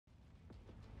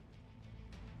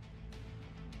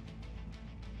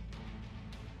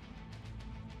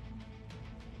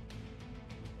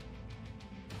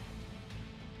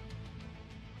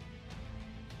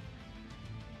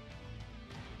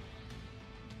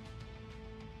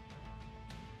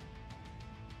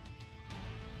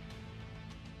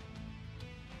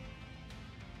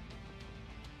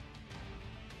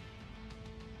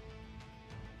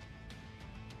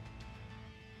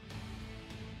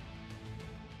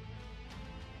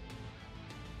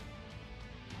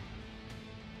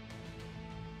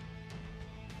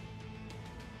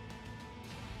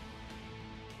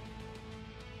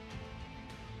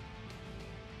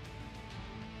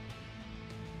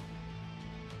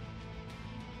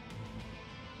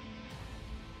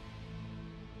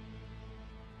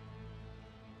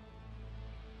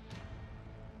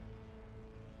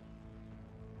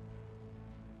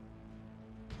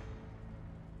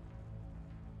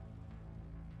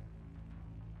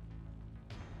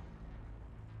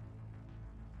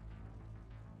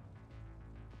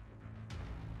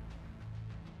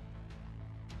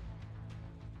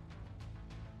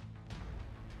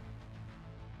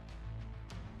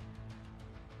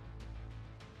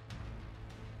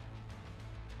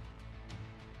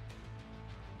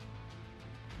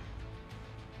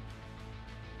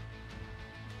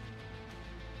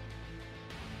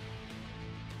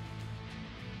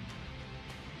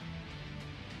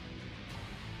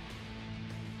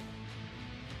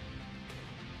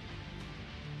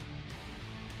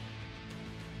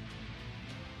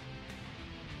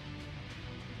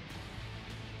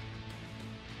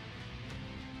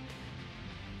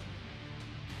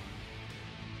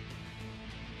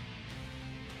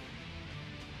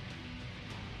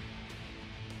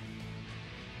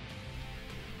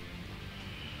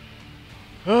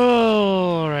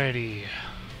Alrighty.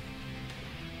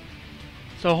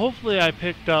 So hopefully I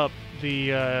picked up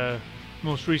the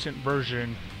most recent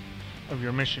version of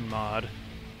your mission mod.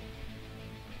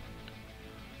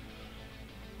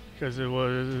 Because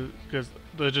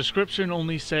the description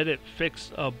only said it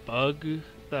fixed a bug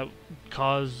that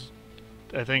caused,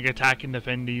 I think, Attack and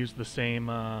Defend to use the same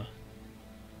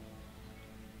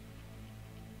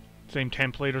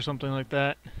template or something like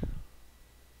that.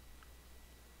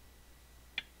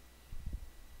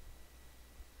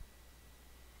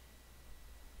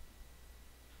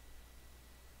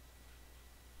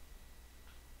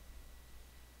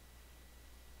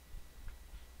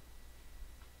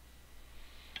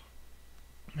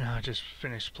 I just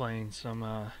finished playing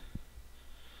some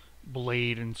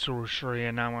Blade and Sorcery,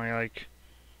 and now my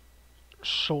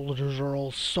shoulders are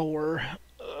all sore.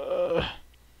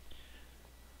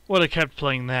 Would have kept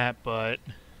playing that, but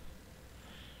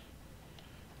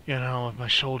you know, if my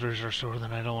shoulders are sore,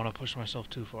 then I don't want to push myself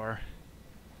too far.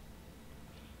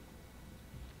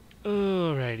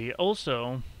 Alrighty.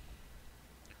 Also,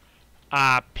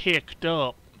 I picked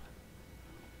up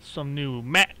some new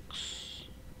mechs.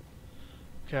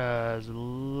 Because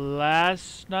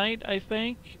last night, I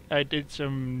think, I did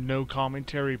some no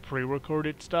commentary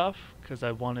pre-recorded stuff. Because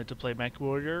I wanted to play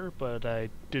Mechwarrior, but I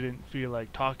didn't feel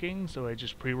like talking, so I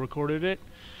just pre-recorded it.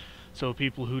 So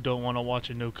people who don't want to watch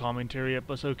a no commentary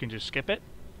episode can just skip it.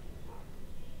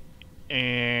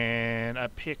 And I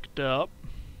picked up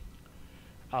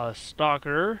a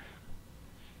Stalker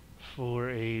for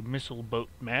a missile boat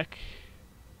mech.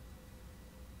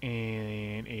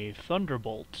 And a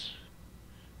Thunderbolt,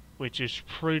 which is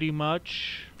pretty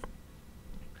much...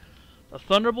 The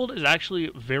Thunderbolt is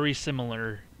actually very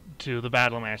similar to the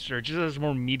Battlemaster. It just has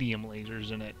more medium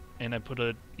lasers in it. And I put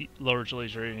a large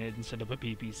laser in it instead of a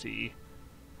PPC.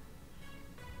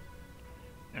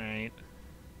 Alright.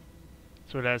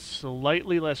 So it has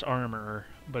slightly less armor,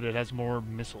 but it has more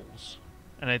missiles.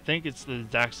 And I think it's the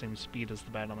exact same speed as the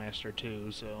Battlemaster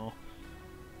too, so...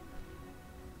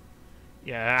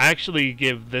 Yeah, I actually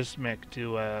give this mech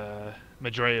to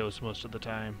Mechwarrior most of the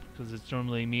time, because it's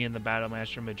normally me and the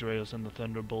Battlemaster, Mechwarrior and the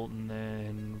Thunderbolt, and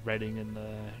then Redding and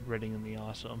the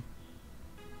Awesome.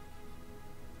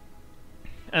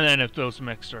 And then if those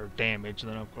mechs are damaged,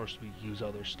 then of course we use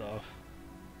other stuff.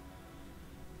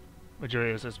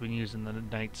 Mechwarrior has been using the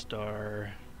Night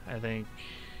Star. I think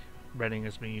Redding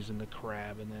has been using the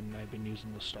Crab, and then I've been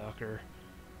using the Stalker.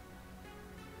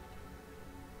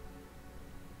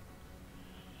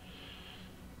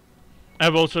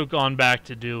 I've also gone back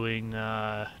to doing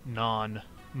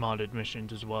non-modded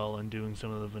missions as well, and doing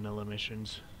some of the vanilla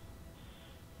missions.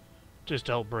 Just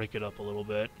to help break it up a little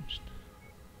bit.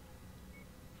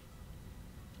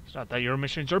 It's not that your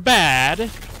missions are bad,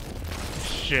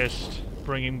 it's just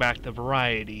bringing back the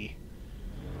variety.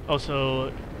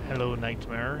 Also, hello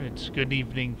Nightmare, it's good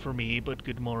evening for me, but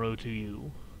good morrow to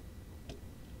you.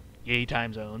 Yay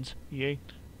time zones, yay.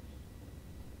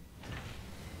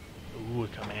 Ooh, a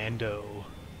commando.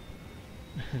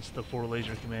 It's the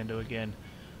 4-laser commando again.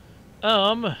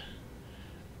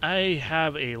 I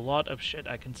have a lot of shit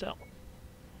I can sell.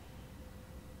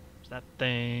 There's that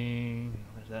thing.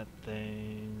 There's that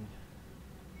thing.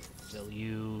 Sell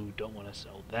you. Don't want to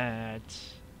sell that.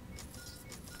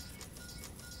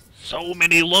 So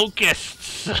many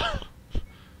locusts!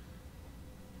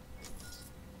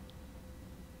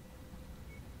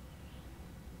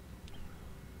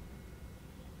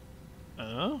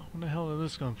 Oh, where the hell did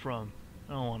this come from?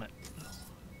 I don't want it.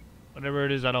 Whatever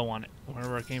it is, I don't want it.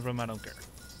 Wherever it came from, I don't care.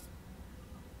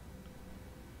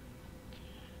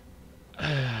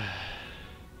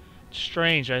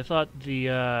 Strange, I thought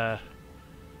the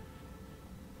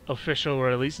official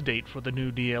release date for the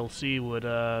new DLC would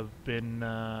have been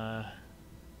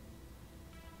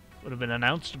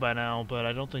announced by now, but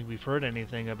I don't think we've heard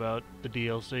anything about the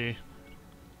DLC.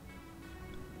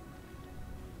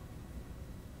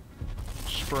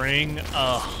 Spring?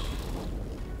 Ugh.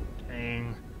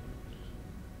 Dang.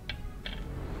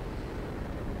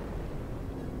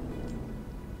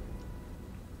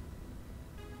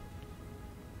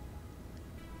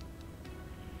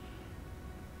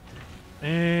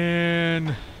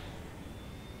 And...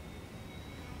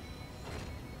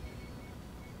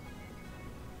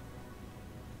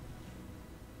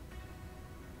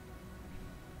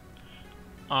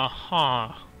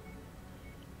 Uh-huh.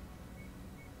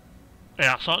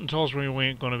 Yeah, something tells me we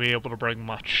ain't gonna be able to bring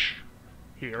much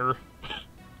here.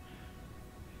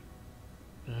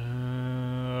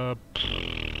 I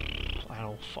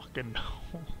don't fucking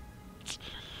know.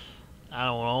 I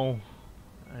don't know.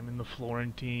 I'm in the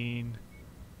Florentine.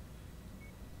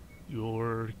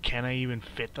 Or can I even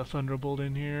fit the Thunderbolt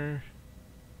in here?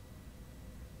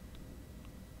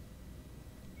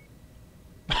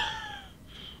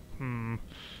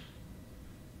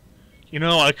 You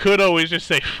know, I could always just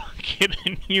say fuck it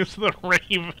and use the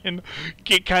Raven.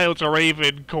 Get Coyote's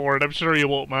Raven cord. I'm sure you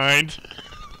won't mind.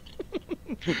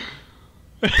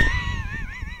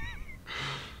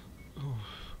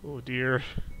 Oh dear.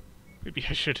 Maybe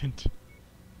I shouldn't.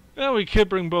 Well, we could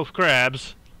bring both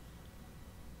crabs.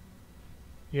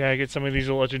 Yeah, get some of these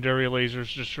legendary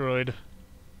lasers destroyed.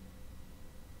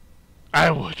 I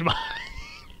would mind.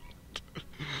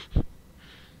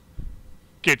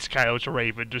 Gets Coyote's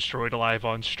Raven destroyed alive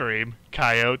on stream.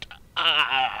 Coyote,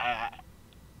 I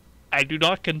do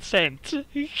not consent.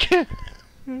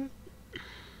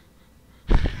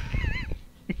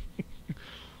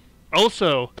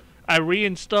 Also, I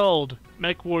reinstalled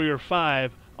Mechwarrior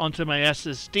 5 onto my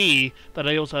SSD that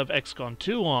I also have XCOM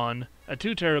 2 on, a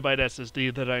 2TB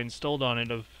SSD that I installed on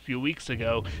it a few weeks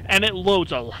ago, and it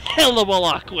loads a hell of a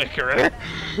lot quicker.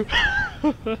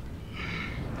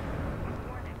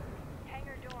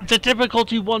 It's a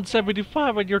difficulty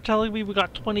 175 and you're telling me we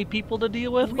got 20 people to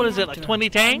deal with? What is it, like 20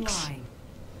 tanks?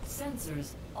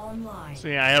 Sensors online. So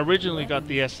yeah, I originally got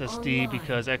the SSD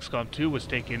because XCOM 2 was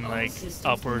taking like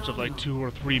upwards of like 2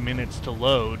 or 3 minutes to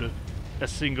load a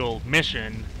single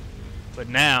mission, but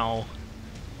now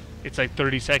it's like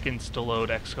 30 seconds to load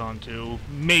XCOM 2,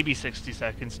 maybe 60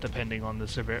 seconds depending on the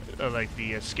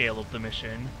scale of the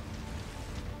mission.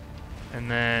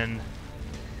 And then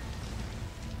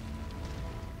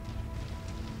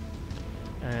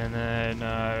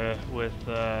with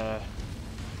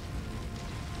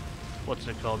what's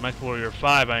it called, Mechwarrior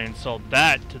 5, I installed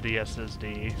that to the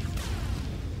SSD,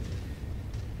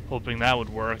 hoping that would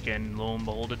work, and lo and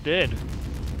behold, it did.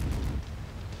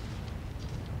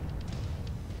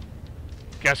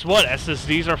 Guess what?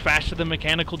 SSDs are faster than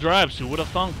mechanical drives. Who would have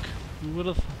thunk? Who would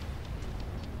have?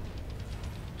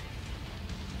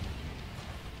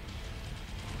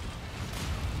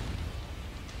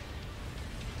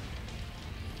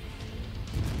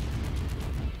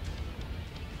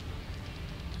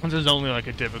 This is only like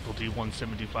a difficulty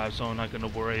 175, so I'm not going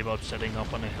to worry about setting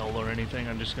up on a hill or anything.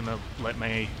 I'm just going to let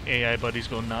my AI buddies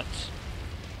go nuts.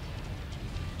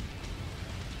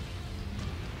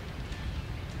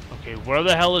 Okay, where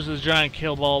the hell is this giant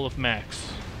kill ball of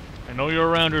mechs? I know you're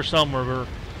around here somewhere, but...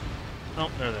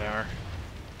 Oh, there they are.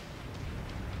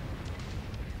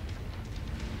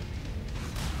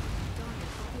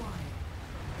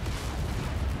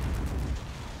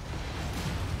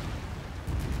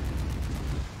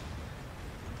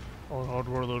 All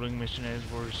hardware loading mission is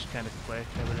kind of quick.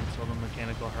 I would install the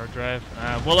mechanical hard drive.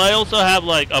 Well, I also have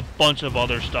like a bunch of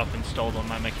other stuff installed on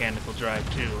my mechanical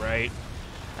drive too, right?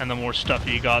 And the more stuff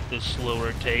you got, the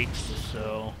slower it takes.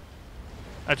 So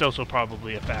that's also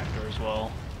probably a factor as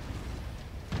well.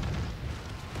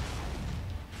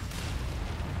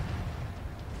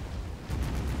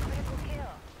 Critical kill.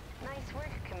 Nice work,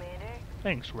 Commander.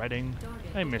 Thanks, Redding.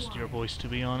 I missed your voice, to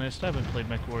be honest. I haven't played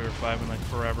Mechwarrior 5 in like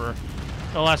forever.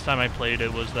 The last time I played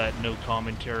it was that no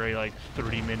commentary, like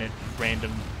 30-minute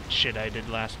random shit I did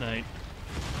last night.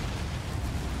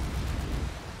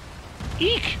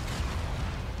 Eek!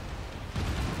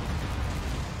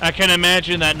 I can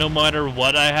imagine that no matter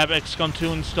what I have XCOM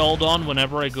 2 installed on,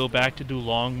 whenever I go back to do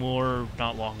Long War,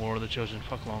 not Long War of the Chosen,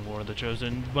 fuck Long War of the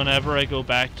Chosen, whenever I go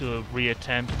back to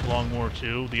reattempt Long War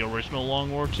 2, the original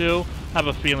Long War 2, I have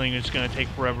a feeling it's going to take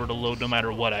forever to load no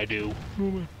matter what I do.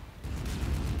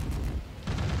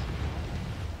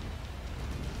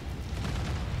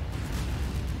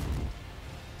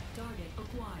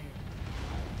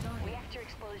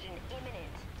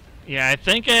 Yeah, I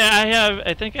think I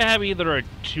have either a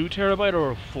 2TB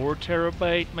or a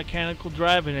 4TB mechanical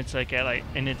drive, and it's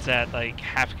at like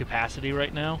half capacity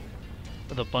right now,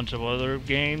 with a bunch of other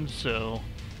games. So,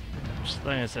 just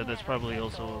like I said, that's probably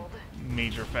also a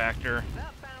major factor.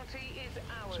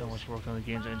 So much work on the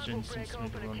game's engine since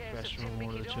maybe run faster or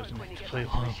more of the Chosen to play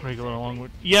regular along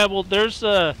with. Yeah, well, there's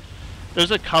a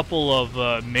couple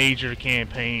of major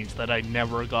campaigns that I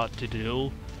never got to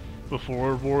do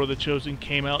before War of the Chosen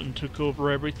came out and took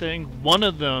over everything. One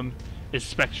of them is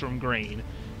Spectrum Green.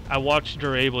 I watched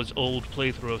Durable's old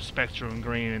playthrough of Spectrum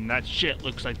Green, and that shit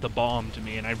looks like the bomb to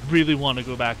me, and I really want to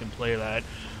go back and play that.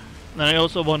 And I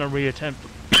also want to reattempt...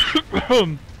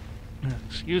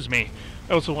 Excuse me.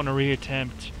 I also want to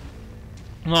reattempt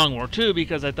Long War 2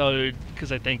 because I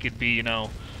think it'd be, you know,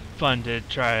 fun to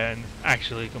try and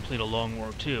actually complete a Long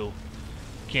War 2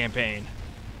 campaign.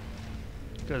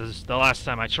 Because the last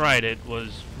time I tried it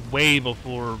was way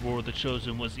before War of the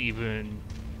Chosen was even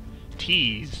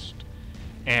teased,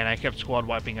 and I kept squad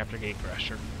wiping after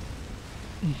Gatecrasher.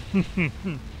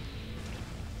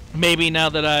 Maybe now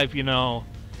that I've, you know,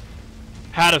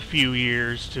 had a few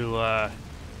years to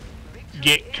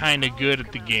get kind of good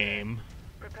at the game,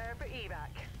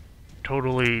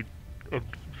 totally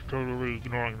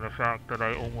ignoring the fact that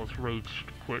I almost rage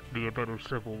quit the better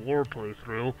Civil War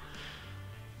playthrough,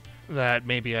 that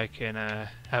maybe I can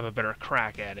have a better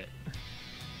crack at it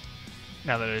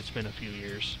now that it's been a few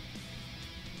years.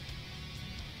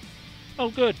 Oh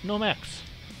good, no mechs.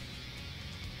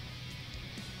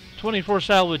 24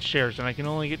 salvage shares and I can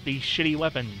only get these shitty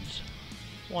weapons.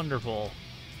 Wonderful.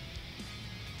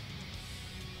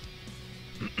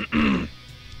 2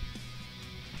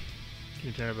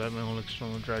 terabyte my old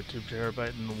external drive, 2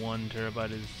 terabyte, and 1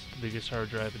 terabyte is the biggest hard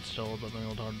drive installed, but my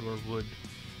old hardware would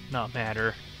not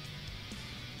matter.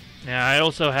 Now, I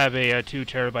also have a 2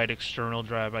 terabyte external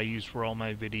drive I use for all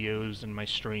my videos and my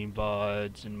stream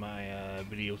VODs and my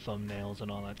video thumbnails and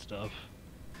all that stuff.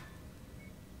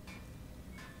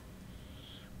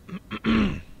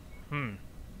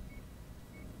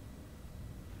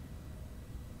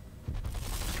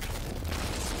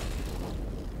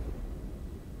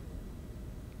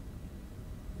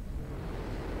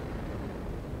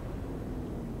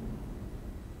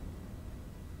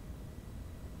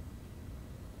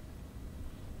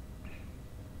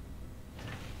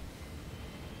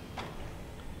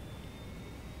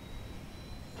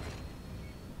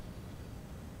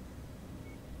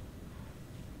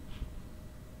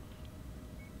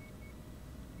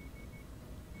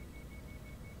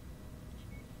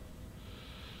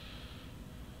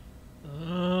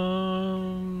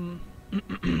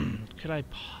 Could I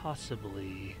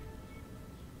possibly...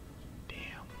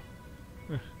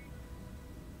 Damn.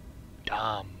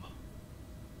 Dumb.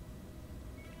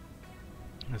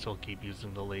 I guess I'll keep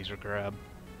using the laser grab.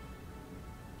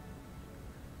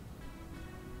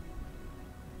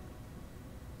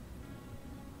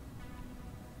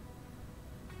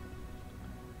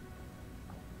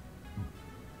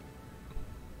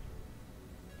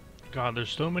 God, there's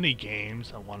so many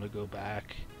games I want to go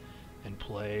back and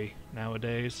play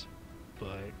nowadays,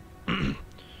 but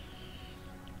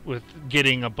with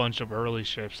getting a bunch of early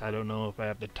shifts, I don't know if I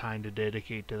have the time to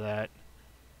dedicate to that.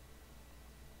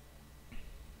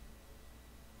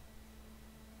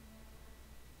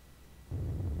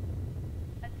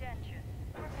 Attention.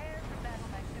 Prepare for battle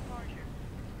mech departure.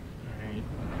 Alright.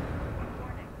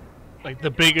 Warning. Like, the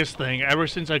biggest thing, ever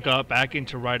since I got back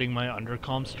into writing my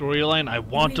Undercom storyline, I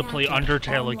want to play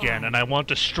Undertale again, and I want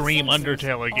to stream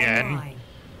Undertale again.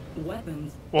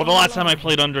 Weapons Well, the last time I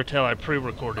played Undertale, I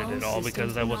pre-recorded it all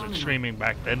because I wasn't streaming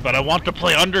back then, but I want to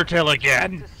play Undertale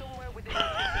again!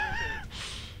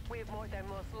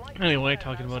 Anyway,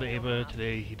 talking about Ava,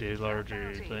 today he did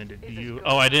larger than did you.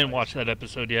 Oh, I didn't watch that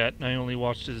episode yet. I only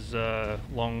watched his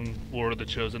Long War of the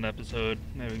Chosen episode.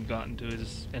 I haven't gotten to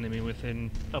his Enemy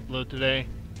Within upload today.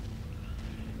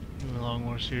 In the Long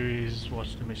War series,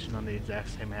 watched the mission on the exact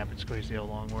same map. It's crazy how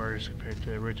Long War is compared to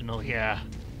the original. Yeah.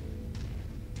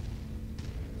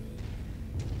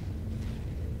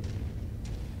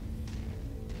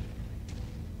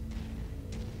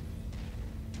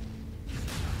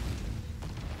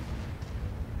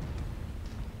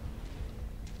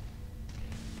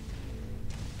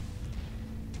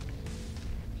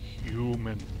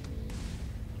 Human.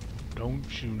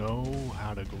 Don't you know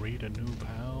how to greet a new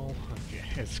pal?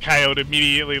 Okay, as Coyote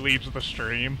immediately leaves the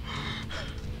stream.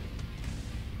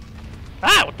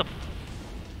 Ah, what the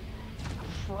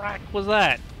frack was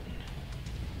that?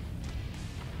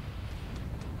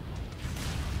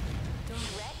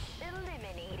 Threat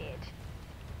eliminated.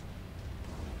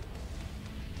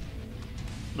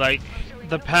 Like,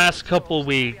 the past couple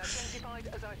weeks,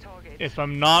 if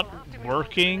I'm not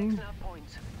working,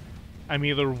 I'm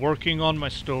either working on my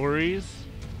stories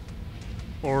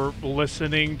or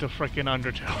listening to frickin'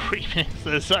 Undertale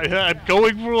remixes. I'm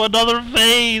going through another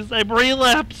phase. I'm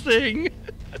relapsing.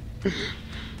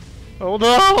 Oh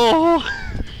no!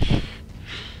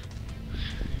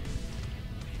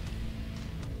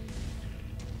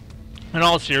 In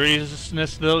all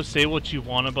seriousness though, say what you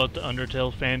want about the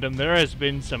Undertale fandom, there has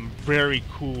been some very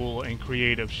cool and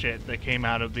creative shit that came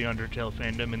out of the Undertale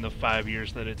fandom in the 5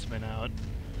 years that it's been out.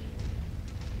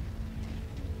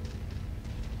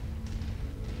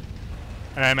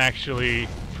 And I'm actually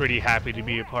pretty happy to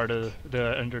be a part of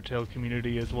the Undertale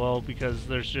community as well, because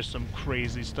there's just some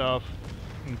crazy stuff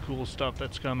and cool stuff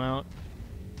that's come out.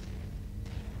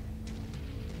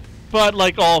 But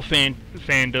like all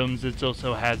fandoms, it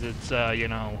also has its, you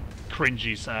know,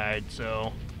 cringy side,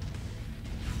 so...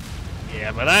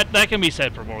 Yeah, but that can be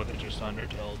said for more than just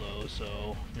Undertale, though,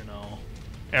 so, you know...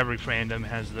 every fandom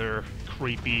has their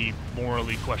creepy,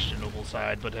 morally questionable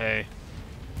side, but hey.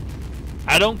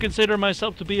 I don't consider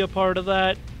myself to be a part of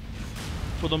that,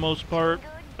 for the most part.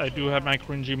 I do have my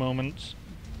cringy moments,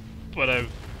 but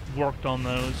I've worked on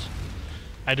those.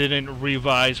 I didn't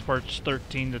revise parts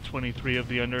 13 to 23 of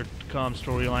the Undercom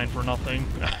storyline for nothing.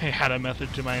 I had a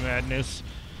method to my madness.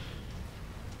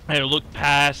 I looked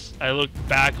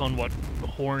back on what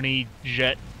Horny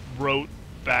Jet wrote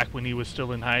back when he was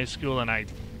still in high school, and I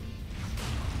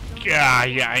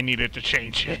needed to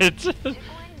change it.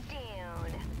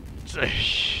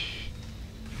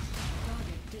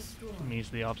 Means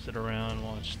the opposite around.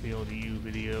 Watch the LDU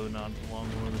video, not the long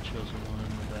one, the chosen one,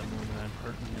 with that more than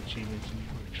pertinent achievements in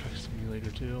the Truck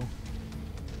Simulator 2.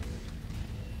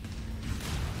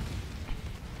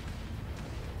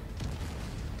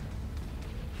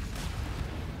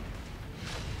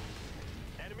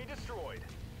 Enemy destroyed.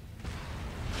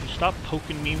 Stop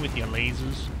poking me with your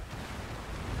lasers.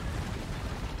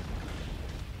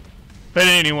 But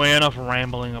anyway, enough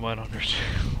rambling about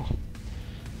Undertale.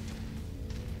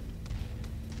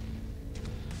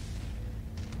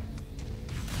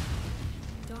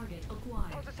 Target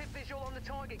acquired. Positive visual on the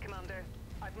target, Commander.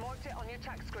 I've marked it on your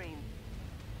tac screen.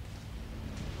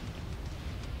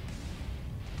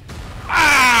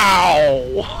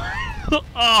 Ow! Oh,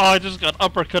 I just got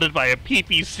uppercutted by a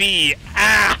PPC.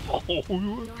 Ow!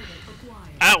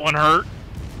 That one hurt.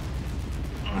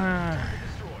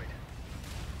 Destroyed.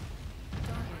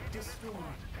 Target destroyed.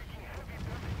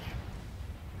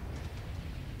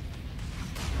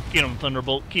 Get him,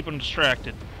 Thunderbolt. Keep him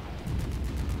distracted.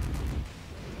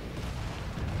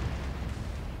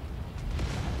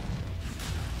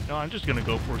 No, I'm just gonna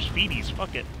go for speedies.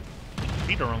 Fuck it.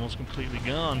 Feet are almost completely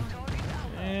gone.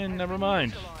 And never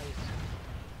mind.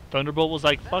 Thunderbolt was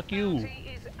like, fuck you.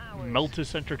 Melt his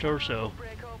center torso.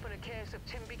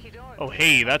 Oh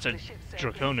hey, that's a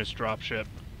Draconis dropship.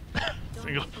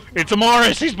 It's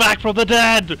Amaris! He's back from the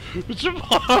dead! It's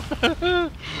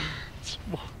Amaris!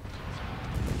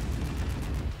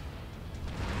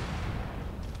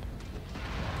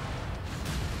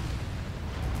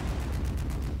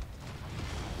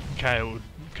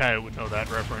 Kaya would know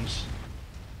that reference.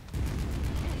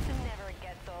 Never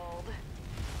gets old.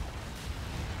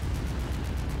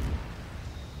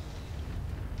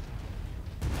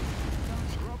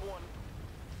 Scrub one.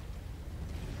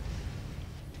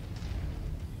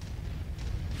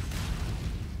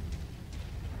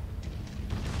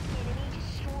 Enemy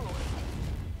destroyed.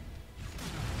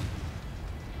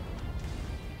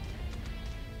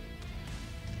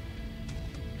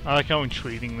 I like how I'm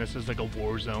treating this as like a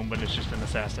war zone, but it's just an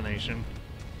assassination.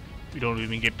 We don't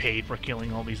even get paid for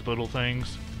killing all these little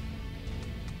things.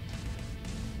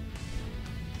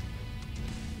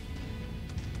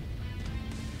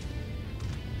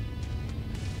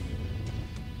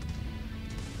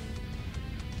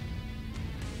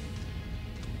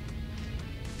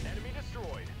 Enemy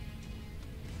destroyed.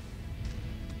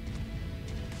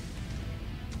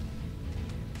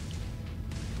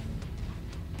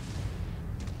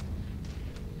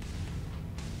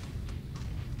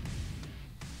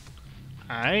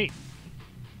 Alright.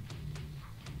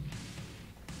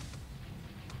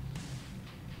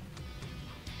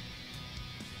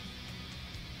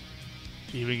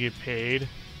 Do you even get paid?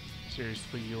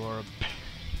 Seriously, you are a...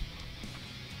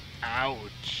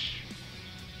 Ouch.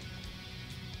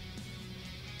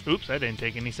 Oops, I didn't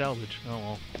take any salvage. Oh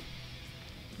well.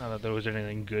 Not that there was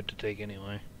anything good to take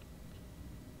anyway.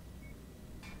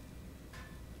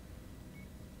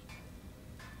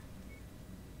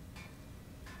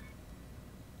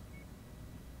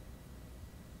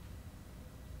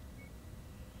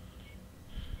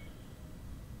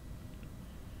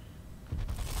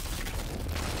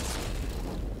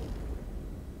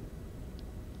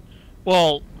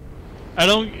 Well, I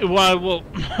don't... Well,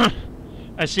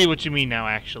 I see what you mean now,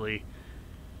 actually.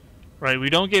 Right,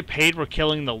 we don't get paid for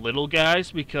killing the little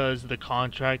guys because the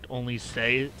contract only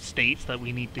states that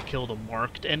we need to kill the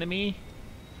marked enemy.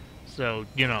 So,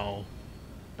 you know,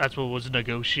 that's what was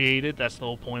negotiated. That's the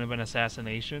whole point of an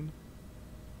assassination.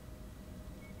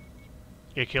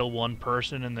 You kill one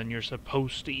person and then you're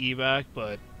supposed to evac,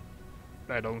 but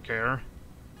I don't care.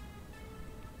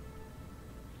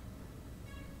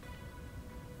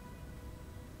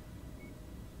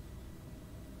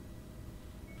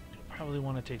 Probably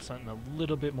want to take something a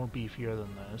little bit more beefier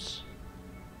than this.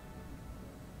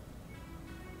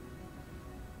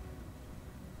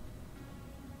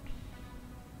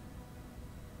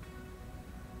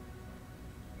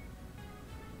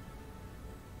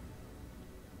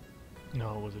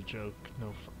 No, it was a joke.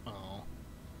 No, oh.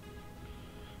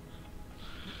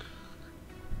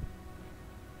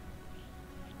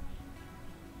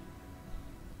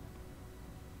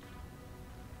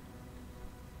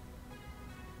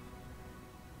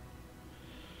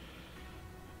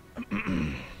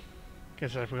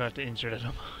 Guess I forgot to insert an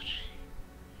emoji.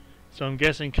 So I'm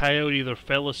guessing Coyote either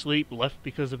fell asleep, left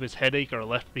because of his headache, or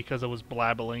left because I was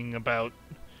blabbling about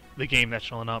the game that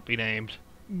shall not be named.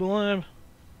 Blab.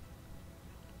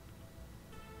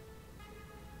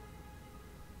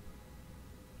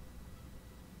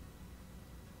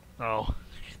 Oh.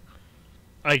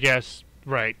 I guess,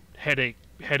 right. Headache,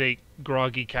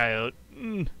 groggy Coyote.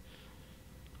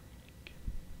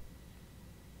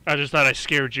 I just thought I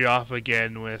scared you off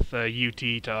again with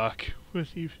UT talk. With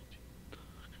UT.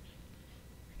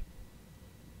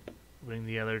 Bring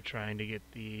the other, trying to get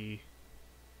the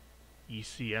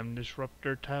ECM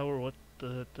disruptor tower. What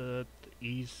the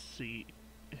ECM?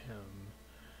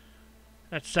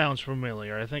 That sounds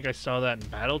familiar. I think I saw that in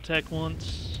BattleTech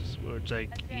once, where it's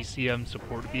like ECM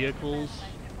support vehicles.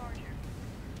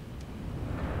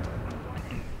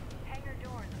 Hangar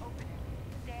doors open.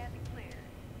 Stand clear.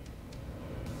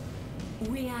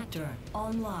 Reactor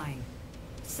online.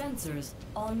 Sensors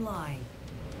online.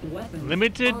 Weapons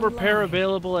Limited online. repair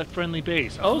available at friendly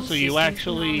base. Oh, so you All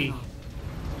actually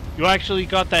systems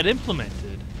got that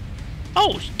implemented.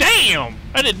 Oh, damn!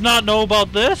 I did not know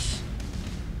about this.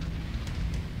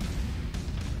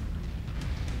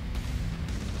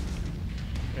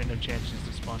 Random chances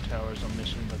to spawn towers on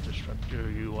mission that disrupt your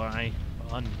UI.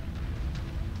 Fun.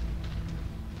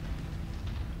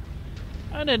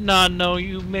 I did not know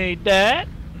you made that.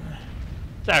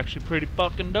 It's actually pretty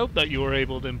fucking dope that you were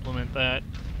able to implement that.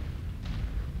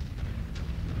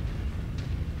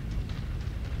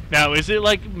 Now, is it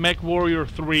like Mechwarrior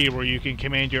 3 where you can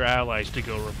command your allies to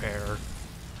go repair?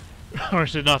 Or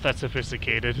is it not that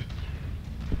sophisticated?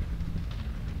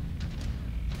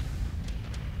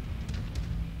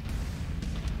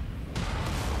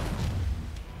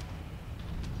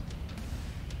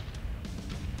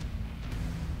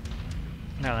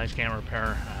 Allies can't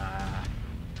repair.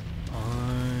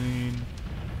 Fine.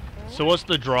 So what's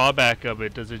the drawback of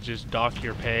it? Does it just dock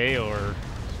your pay, or...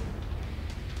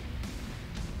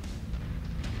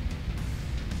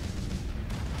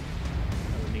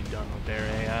 done with their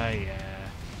AI, yeah.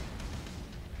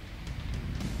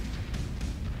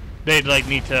 They'd like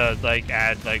need to like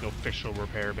add like official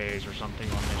repair bays or something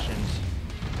on missions.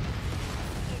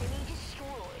 Enemy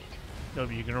destroyed. No,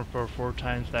 you can repair 4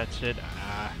 times, that's it.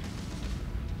 Ah.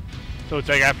 So it's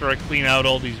like after I clean out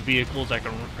all these vehicles, I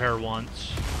can repair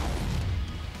once.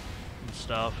 And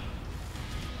stuff.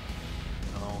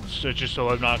 Oh, so just so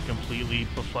I'm not completely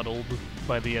befuddled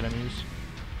by the enemies.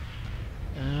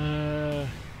 Yeah,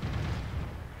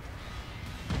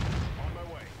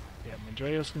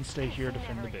 Mandreos can stay here to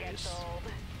defend the base.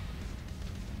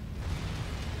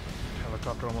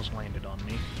 Helicopter almost landed on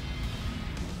me.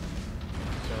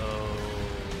 So,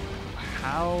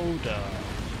 how the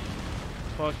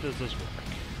fuck does this work?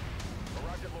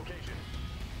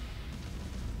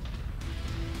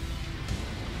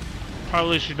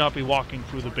 Probably should not be walking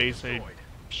through the base. I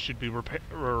should be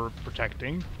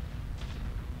protecting.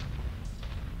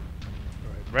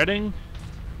 Alright, Redding.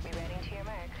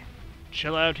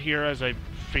 Chill out here as I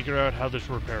figure out how this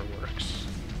repair works.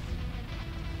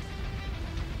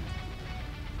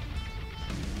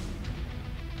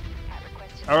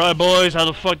 Alright boys, how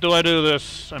the fuck do I do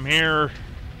this? I'm here.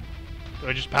 Do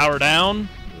I just power down? Do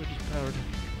I just power down?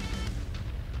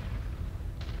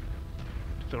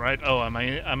 To the right? Oh, am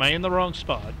I in the wrong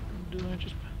spot? Do I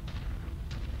just...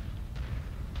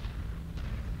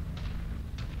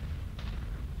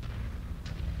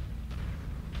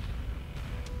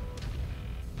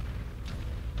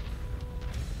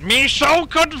 Me so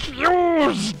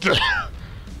confused!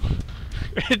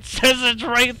 It says it's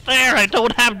right there. I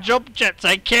don't have jump jets.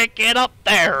 I can't get up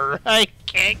there. I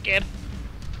can't get...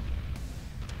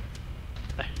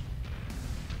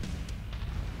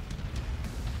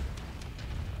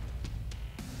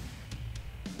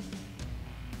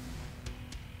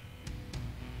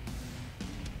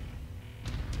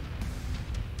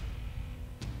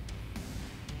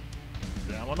 Is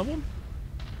that one of them?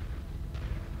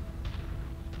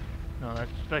 No,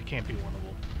 that can't be one of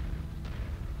them.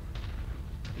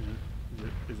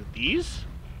 Is it these?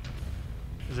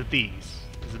 Is it these?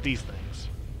 Is it these things?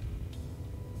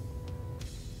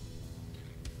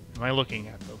 Am I looking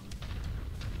at them?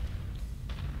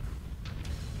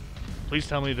 Please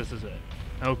tell me this is it.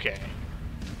 Okay.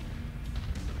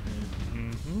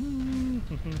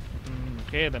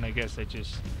 Okay, then I guess I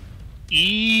just...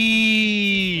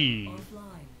 Offline.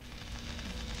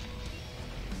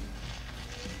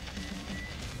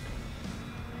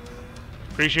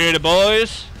 Appreciate it,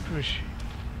 boys.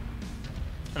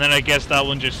 And then I guess that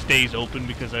one just stays open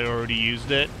because I already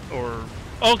used it, or...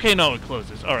 Okay, no, it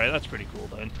closes. Alright, that's pretty cool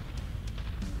then.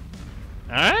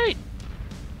 Alright.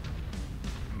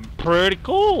 pretty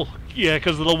cool. Yeah,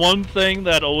 because the one thing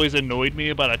that always annoyed me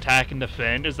about attack and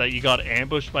defend is that you got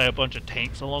ambushed by a bunch of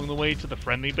tanks along the way to the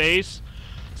friendly base.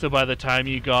 So by the time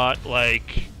you got,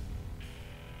 like,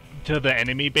 to the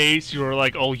enemy base, you were,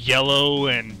 like, all yellow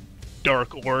and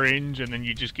dark orange, and then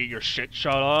you just get your shit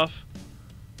shot off.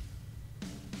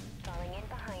 Falling in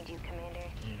behind you, Commander.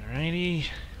 Alrighty.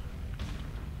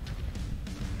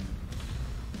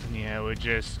 And yeah, it would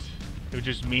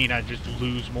just mean I'd just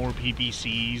lose more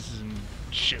PPCs and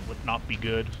shit would not be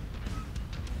good.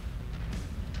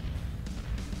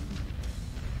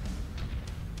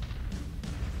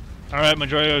 Alright,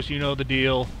 Mechwarrior, you know the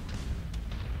deal.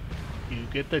 You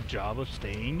get the job of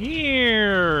staying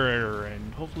here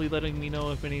and hopefully letting me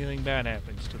know if anything bad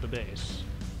happens to the base.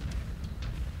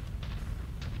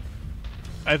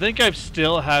 I think I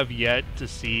still have yet to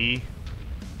see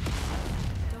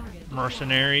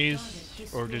mercenaries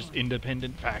or just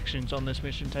independent factions on this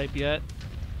mission type yet.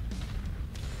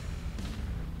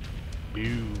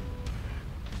 Boo.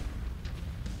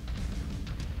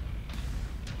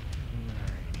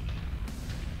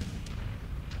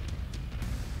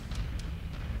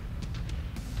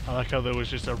 I like how there was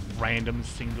just a random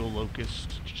single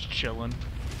locust just chilling.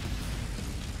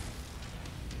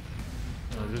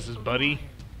 Oh, this is Buddy.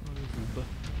 Oh, this is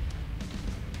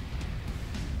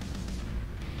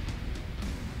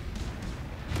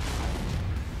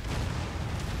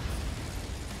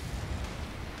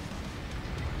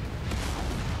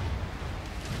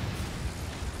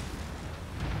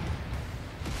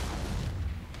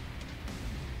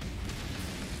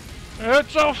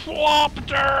It's a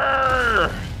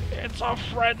flopter! It's a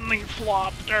friendly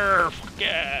flopter! Fuck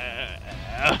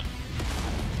yeah!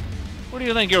 Where do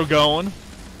you think you're going?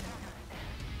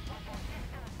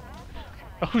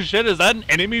 Oh shit, is that an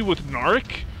enemy with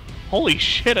narc? Holy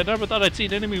shit, I never thought I'd see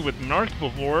an enemy with narc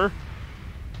before.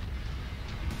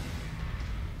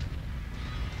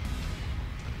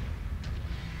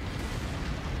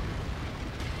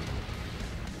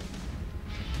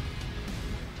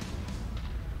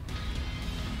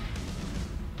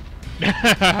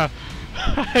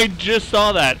 I just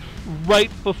saw that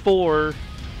right before.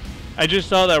 I just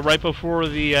saw that right before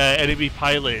the enemy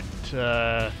pilot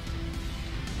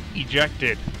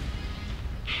ejected.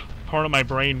 Part of my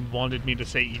brain wanted me to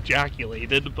say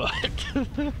ejaculated, but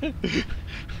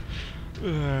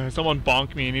someone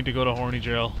bonked me. I need to go to horny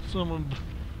jail. Someone.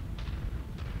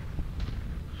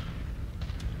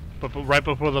 But right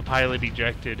before the pilot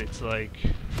ejected, it's like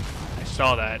I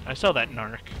saw that. I saw that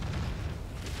narc.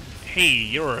 Hey,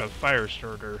 you're a fire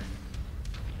starter.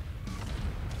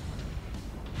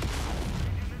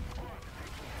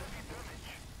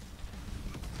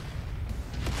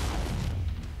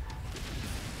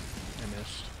 I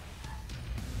missed.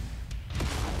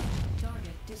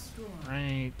 Target destroyed.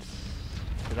 Right.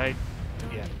 Did I?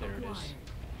 Yeah, there it is.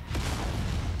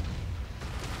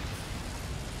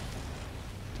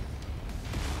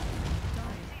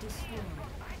 Target destroyed.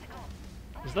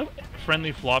 Is the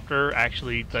friendly flopter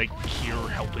actually, like, here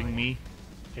helping me?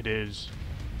 It is.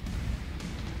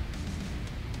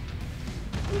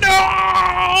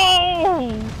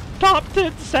 No! Top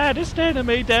 10 saddest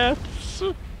anime deaths!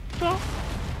 Top. Target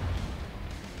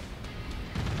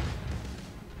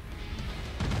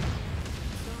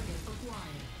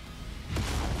acquired.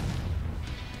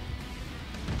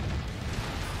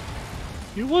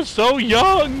 He was so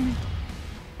young!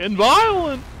 And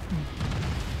violent!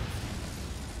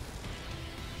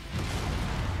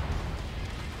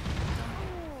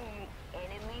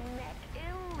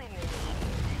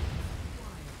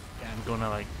 Gonna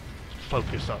like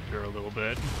focus up here a little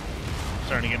bit.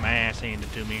 Starting to get my ass handed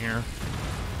to me here.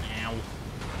 Ow.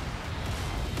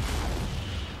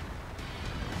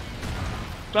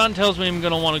 Don tells me I'm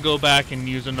gonna want to go back and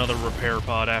use another repair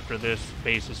pod after this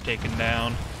base is taken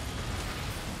down.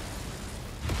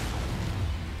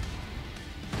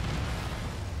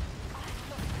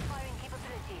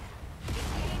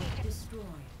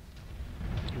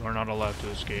 You are not allowed to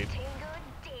escape.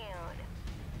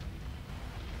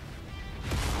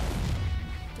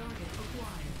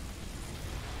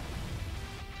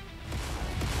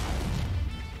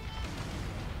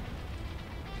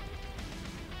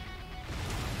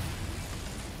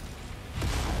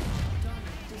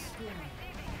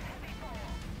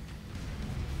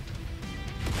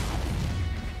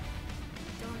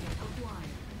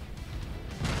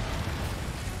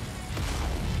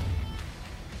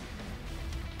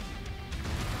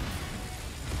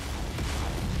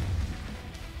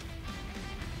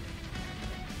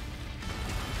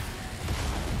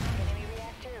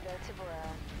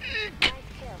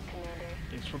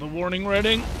 Thanks for the warning,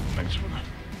 Redding. Thanks for the...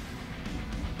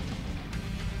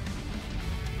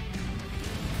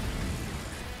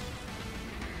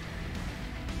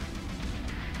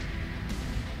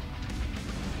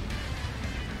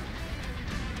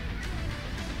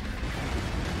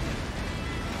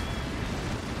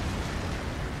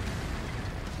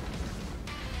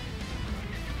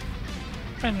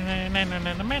 Oh,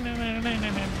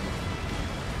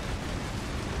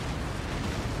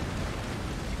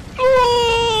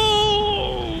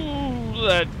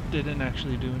 that didn't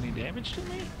actually do any damage to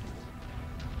me.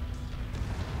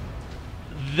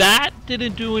 That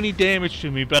didn't do any damage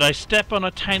to me, but I step on a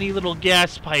tiny little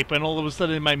gas pipe and all of a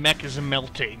sudden my mech is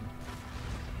melting.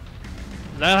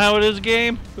 Is that how it is,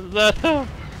 game? Is that how?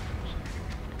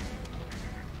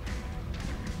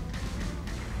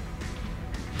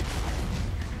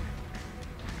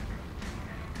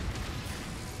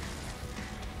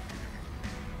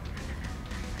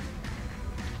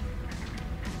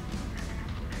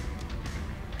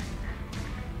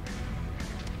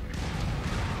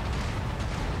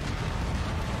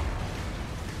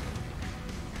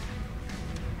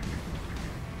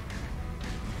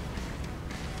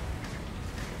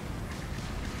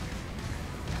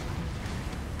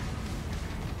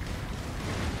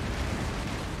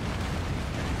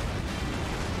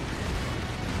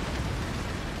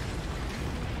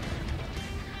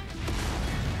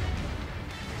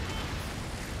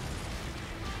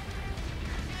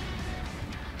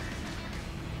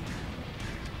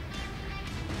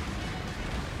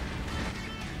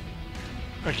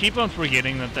 I keep on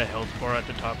forgetting that the health bar at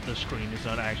the top of the screen is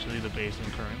not actually the base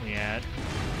I'm currently at.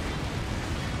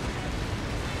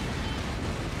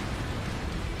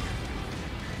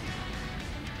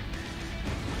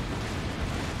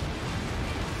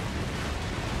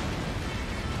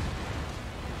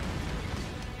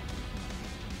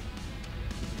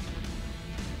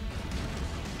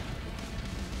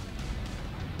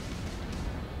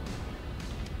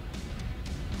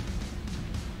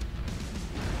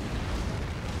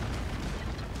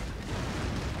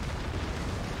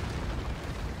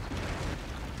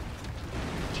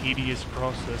 Tedious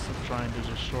process of trying to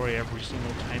destroy every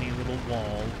single tiny little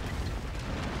wall.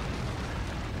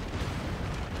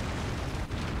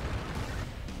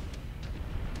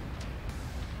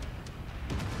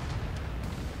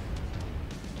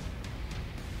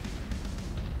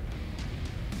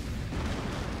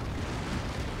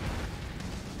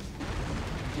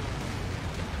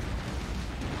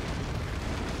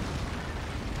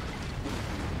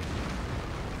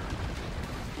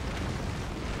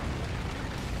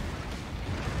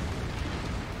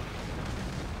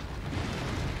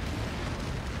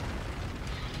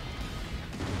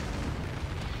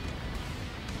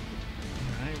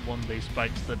 One base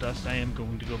bites the dust. I am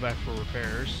going to go back for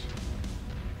repairs.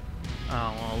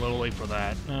 Oh, well, a little late for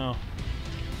that. No.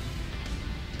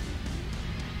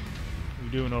 What are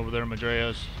you doing over there,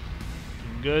 Madreos?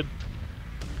 Doing good?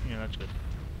 Yeah, that's good.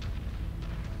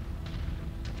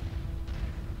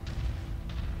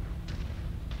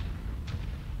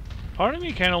 Part of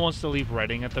me kind of wants to leave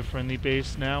Redding at the friendly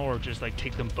base now, or just like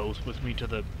take them both with me to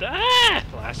the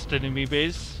last enemy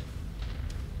base.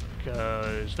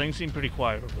 Because things seem pretty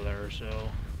quiet over there, so...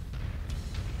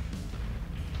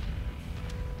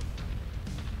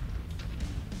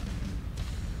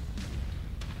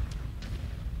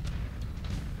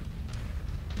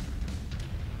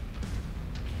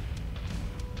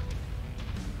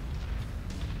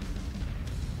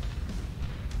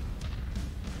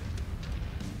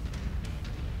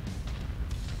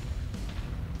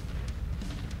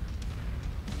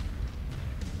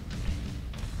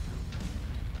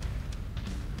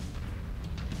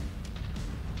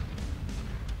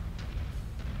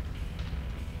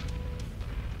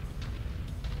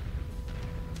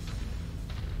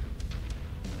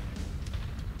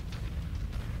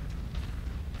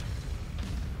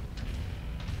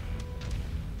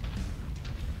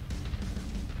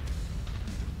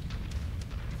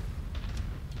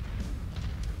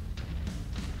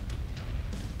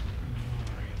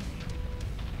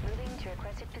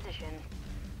 Position.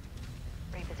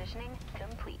 Repositioning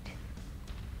complete.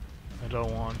 I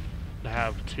don't want to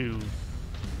have two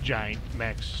giant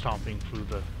mechs stomping through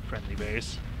the friendly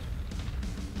base.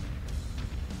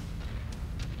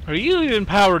 Are you even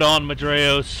powered on,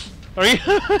 Madreos? Are you?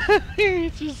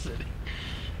 He's just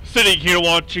sitting here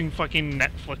watching fucking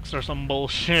Netflix or some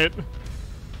bullshit.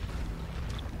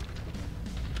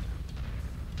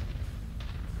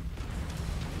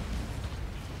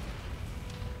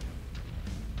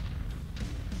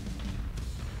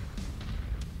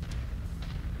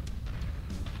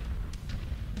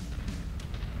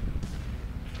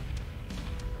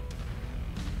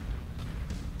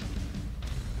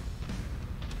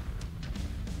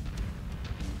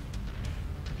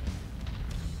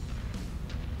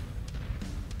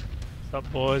 What's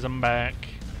up, boys? I'm back.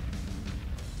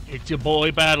 It's your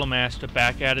boy Battlemaster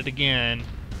back at it again.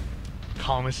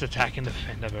 Calmest attack and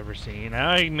defend I've ever seen.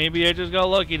 Maybe I just got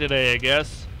lucky today, I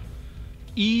guess.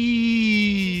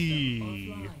 E.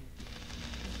 Offline.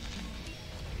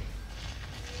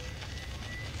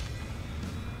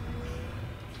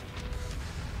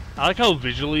 I like how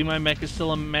visually my mech is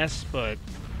still a mess, but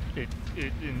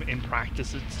in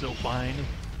practice it's still fine.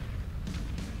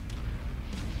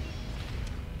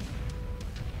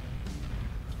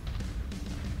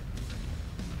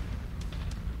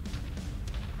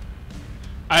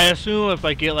 I assume if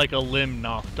I get like a limb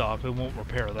knocked off, it won't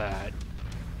repair that.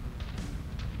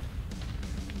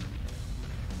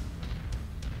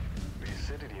 The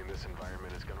acidity in this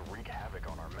environment is going to wreak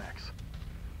havoc on our mechs.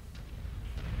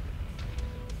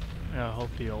 I hope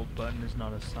the alt button is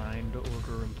not assigned to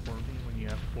order importantly when you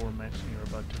have 4 mechs and you're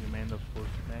about to command the 4th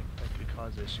mech. That could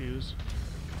cause issues.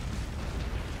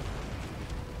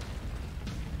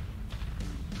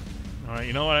 Alright,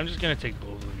 you know what? I'm just gonna take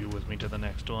both of you with me to the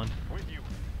next one. With you.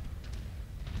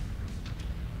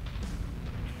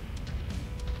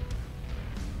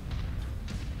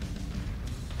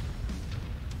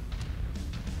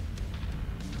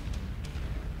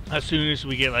 As soon as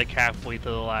we get like halfway to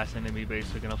the last enemy base,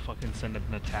 we're gonna fucking send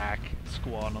an attack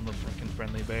squad on the freaking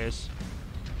friendly base.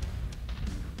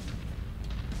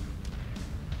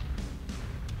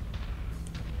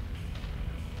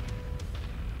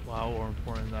 Wow, or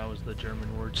important that was the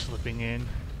German word slipping in.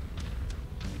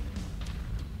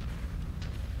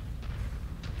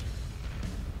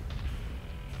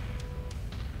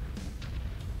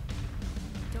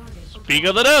 Target Speak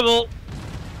of the devil!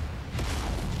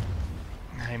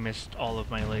 I missed all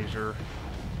of my laser.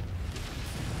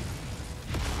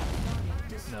 Target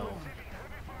destroyed. No.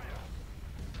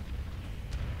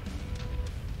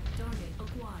 Target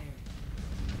acquired.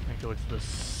 I think it's the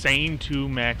same 2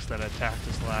 mechs that attacked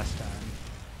us last time.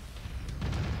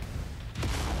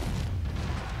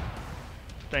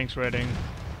 Thanks, Redding.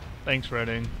 Thanks,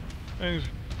 Redding. Thanks.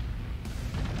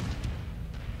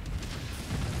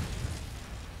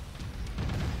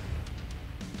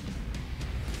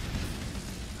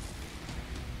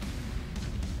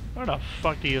 Where the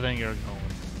fuck do you think you're going?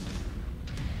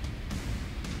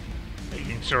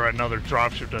 Making sure another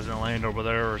dropship doesn't land over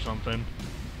there or something.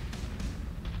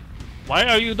 Why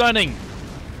are you running?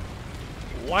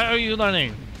 Why are you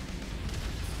running?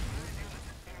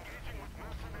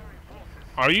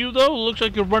 Are you though? Looks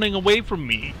like you're running away from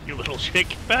me, you little shit.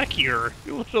 Get back here,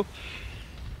 you little...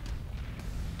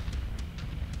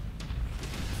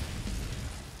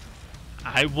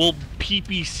 I will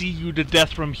PPC you to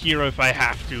death from here if I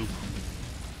have to.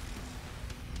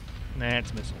 Nah,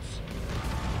 it's missiles.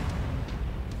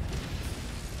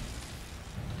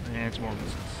 Nah, it's more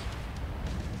missiles.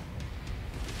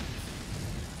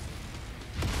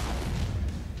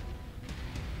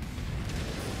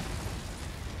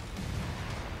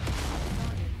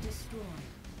 Target destroyed.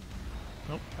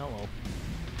 Oh, hello.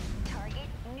 Target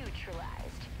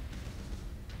neutralized.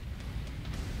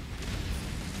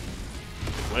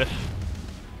 Whiff.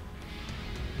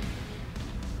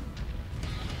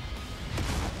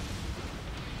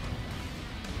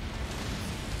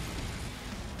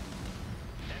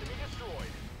 Enemy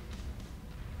destroyed.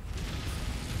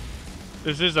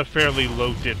 This is a fairly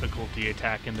low difficulty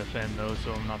attack and defend though,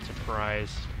 so I'm not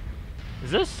surprised.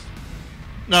 Is this?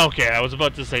 No, okay, I was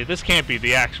about to say, this can't be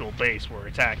the actual base we're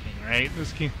attacking, right?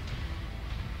 This can't...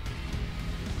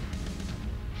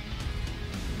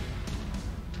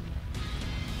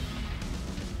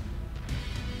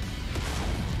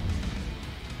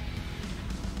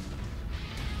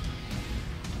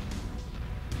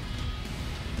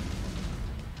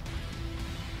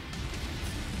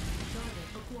 Target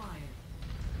acquired.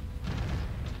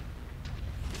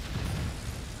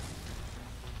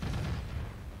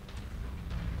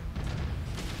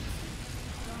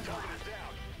 Target is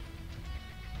down.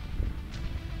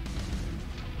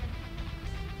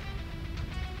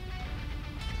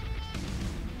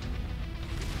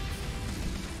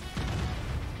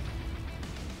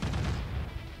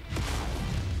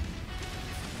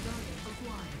 Target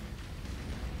acquired.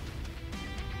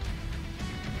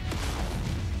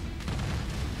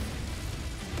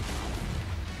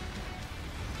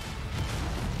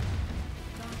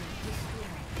 Target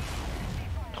destroyed.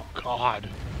 Oh god.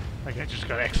 Like I just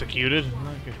got executed.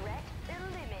 Okay. Threat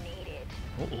eliminated.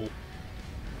 Uh-oh.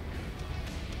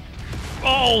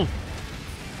 Oh!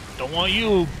 Don't want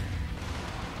you!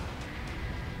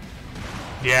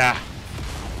 Yeah.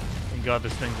 Thank god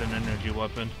this thing's an energy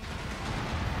weapon.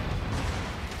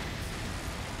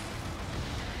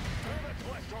 That's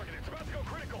the last target. It's about to go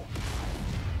critical.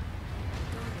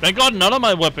 Thank god none of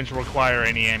my weapons require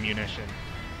any ammunition.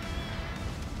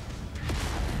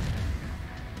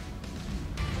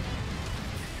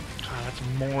 God, that's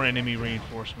more enemy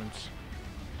reinforcements.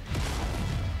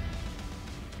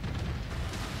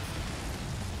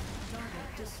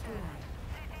 destroyed.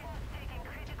 Taking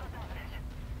critical damage.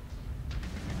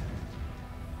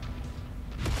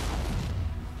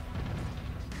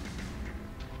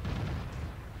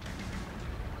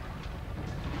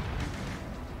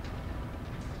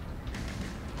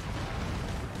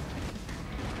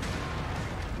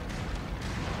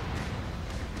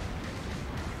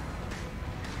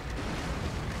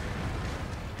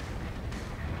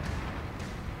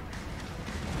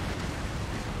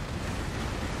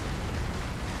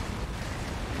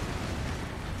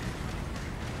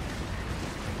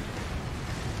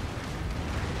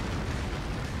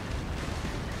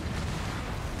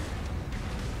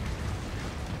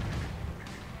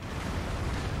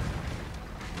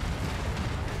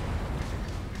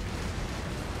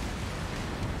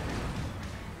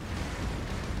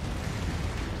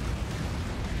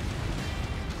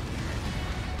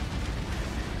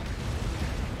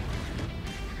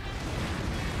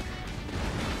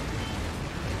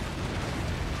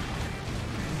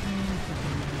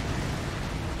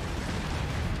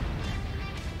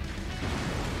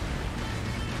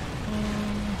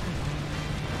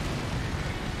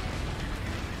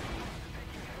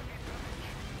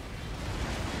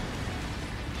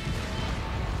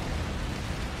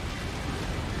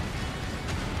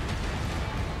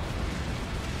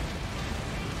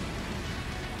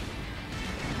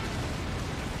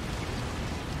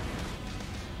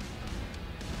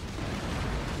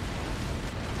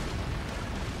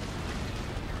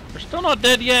 We're still not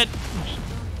dead yet.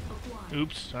 Acquired.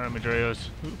 Oops, sorry, Madreos.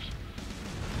 Oops.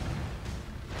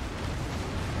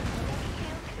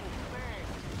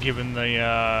 Giving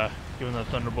the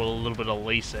Thunderbolt a little bit of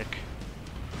LASIK.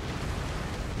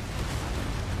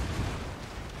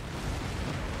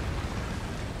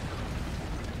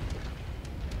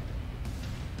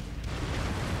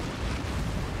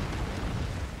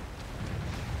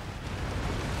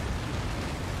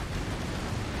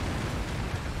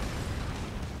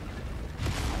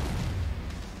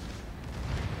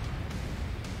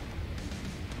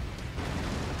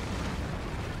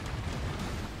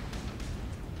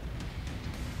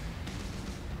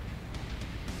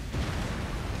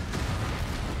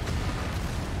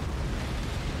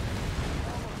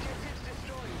 All objectives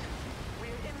destroyed. We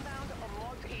are inbound on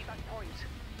marked evac point.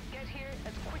 Get here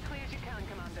as quickly as you can,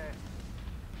 Commander.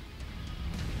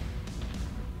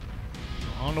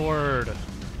 Onward!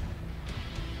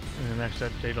 In the next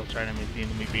update, I'll try to make the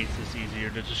enemy bases easier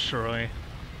to destroy.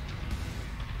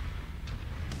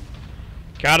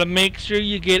 Gotta make sure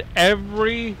you get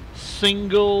every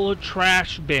single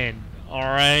trash bin,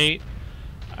 alright?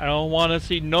 I don't want to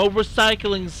see no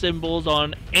recycling symbols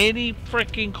on any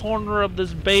freaking corner of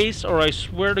this base, or I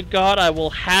swear to God I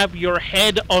will have your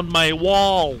head on my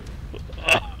wall!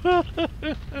 To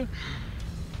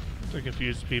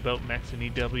confuse people about mechs and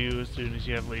EW, as soon as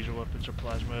you have laser weapons or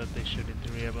plasma, they should in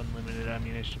theory have unlimited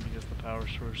ammunition because the power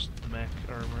source, the mech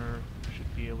armor,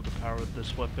 should be able to power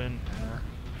this weapon.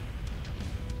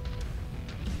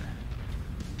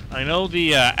 I know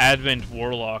the Advent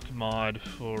Warlock mod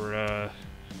for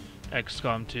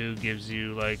XCOM 2 gives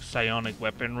you like psionic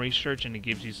weapon research, and it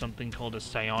gives you something called a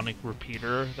psionic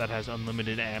repeater that has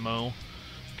unlimited ammo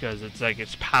because it's like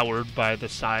it's powered by the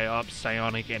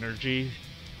psionic energy.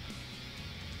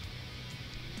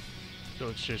 So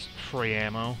it's just free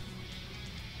ammo.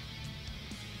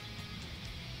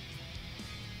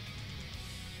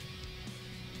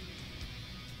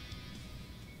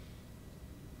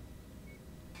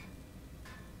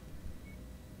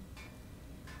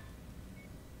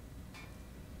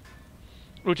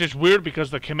 Which is weird because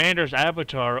the commander's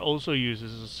avatar also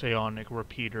uses a psionic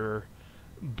repeater,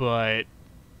 but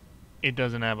it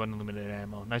doesn't have unlimited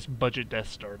ammo. Nice budget Death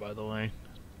Star, by the way.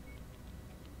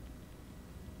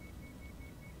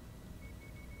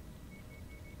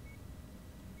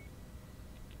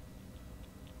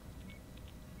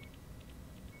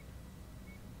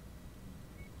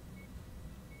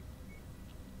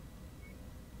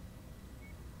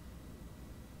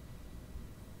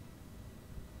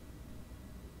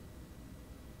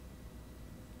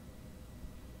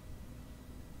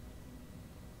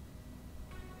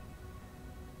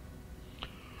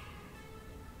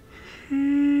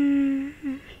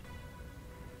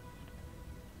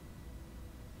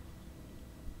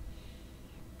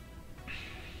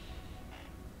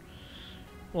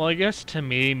 Well, I guess to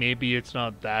me, maybe it's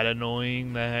not that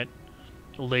annoying that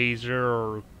laser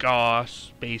or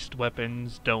Gauss-based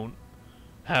weapons don't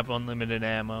have unlimited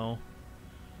ammo.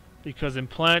 Because in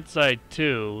PlanetSide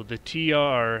 2, the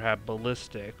TR have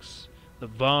ballistics, the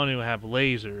Vanu have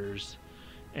lasers,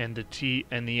 and the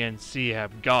NC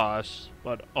have Gauss,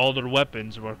 but all their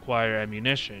weapons require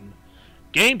ammunition.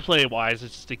 gameplay-wise,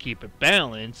 it's to keep it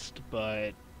balanced,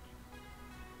 but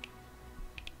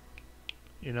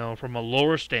you know, from a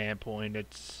lore standpoint,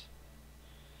 it's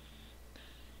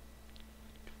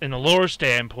in a lore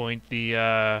standpoint, the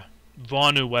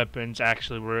Vonu weapons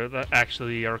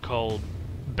actually are called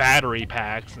battery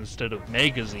packs instead of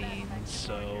magazines,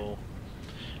 so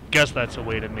guess that's a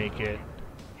way to make it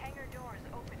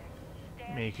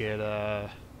a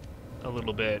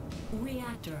little bit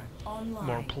Reactor online.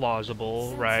 more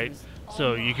plausible, right?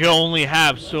 So you can only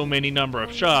have so many number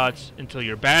of shots until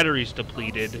your battery's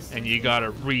depleted, and you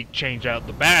gotta change out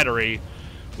the battery,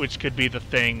 which could be the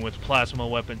thing with plasma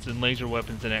weapons and laser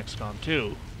weapons in XCOM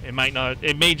 2.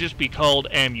 It may just be called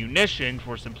ammunition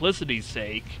for simplicity's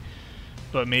sake,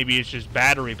 but maybe it's just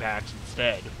battery packs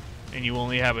instead. And you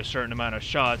only have a certain amount of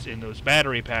shots in those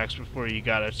battery packs before you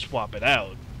gotta swap it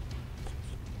out.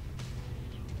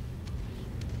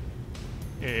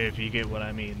 If you get what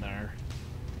I mean there.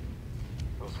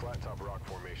 Those flat-top rock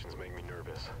formations make me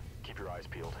nervous. Keep your eyes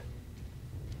peeled.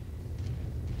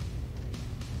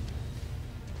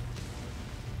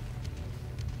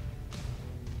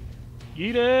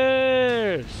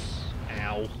 Yeetus!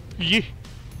 Ow. Yee!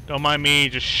 Don't mind me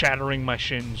just shattering my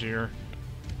shins here.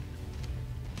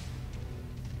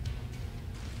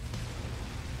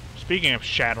 Speaking of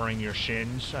shattering your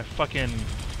shins, I fucking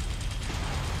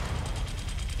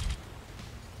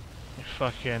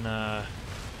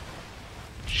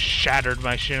shattered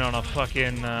my shin on a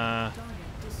fucking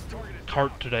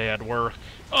cart today at work.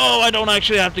 Oh, I don't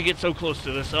actually have to get so close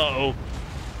to this. Uh-oh.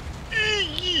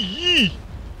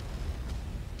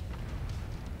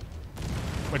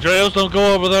 Madreos, don't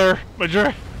go over there.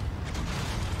 Madre.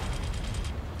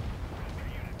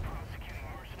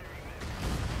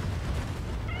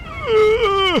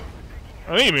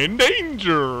 I'm in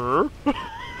danger.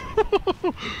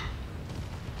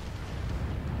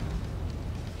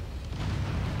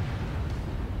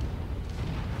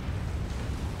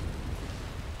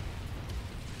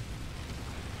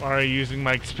 Why are you using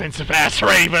my expensive ass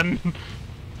Raven?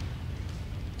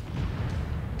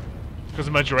 Because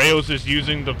Madreos is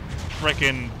using the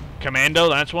frickin' commando,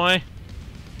 that's why?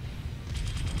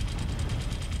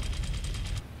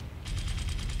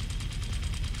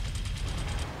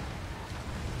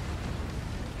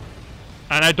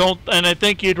 And I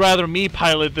think you'd rather me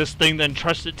pilot this thing than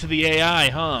trust it to the AI,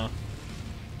 huh?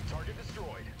 Target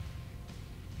destroyed.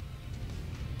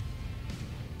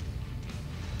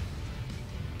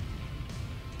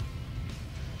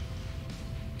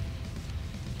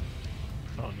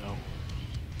 Oh no.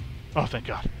 Oh, thank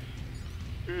God.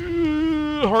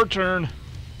 Hard turn.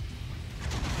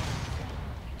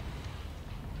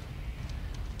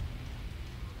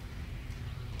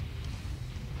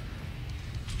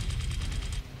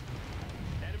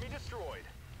 Enemy destroyed.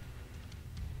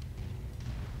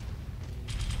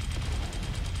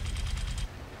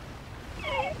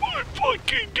 Oh my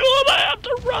fucking God, I have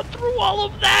to run through all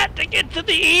of that to get to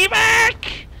the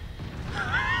evac!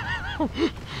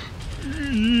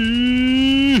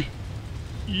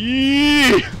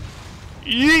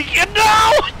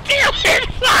 No! Damn it!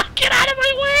 Fuck! Get out of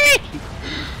my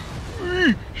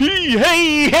way!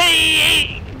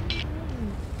 Hey!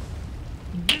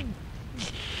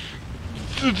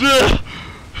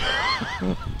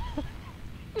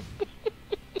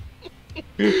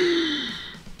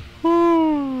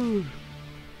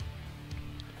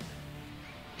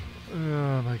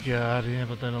 Oh my God, yeah,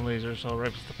 but then a laser assault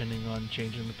rifle depending on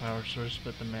changing the power source,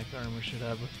 but the mech armor should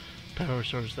have a power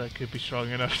source that could be strong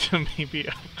enough to maybe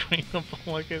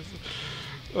upgradeable, I guess.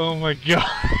 Oh my God.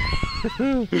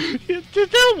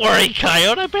 Don't worry,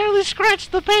 Coyote, I barely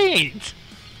scratched the paint!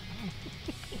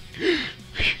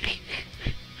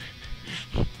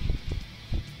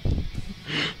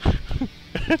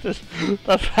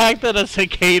 The fact that a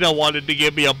cicada wanted to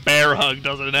give me a bear hug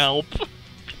doesn't help.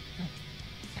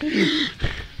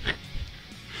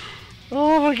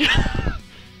 Oh my God.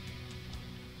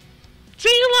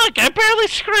 See, look, I barely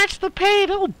scratched the paint.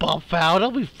 It'll buff out.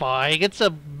 It'll be fine. Get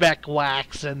some mech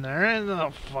wax in there, and it'll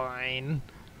fine.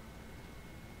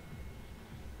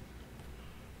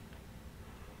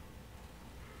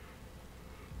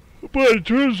 But in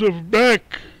terms of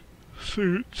mech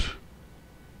suits,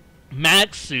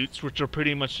 max suits, which are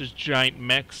pretty much just giant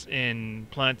mechs in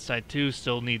PlanetSide 2,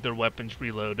 still need their weapons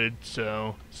reloaded,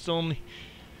 so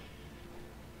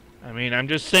I mean, I'm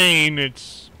just saying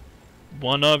it's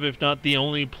one of, if not the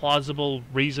only plausible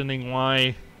reasoning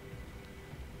why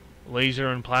laser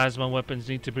and plasma weapons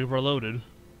need to be reloaded.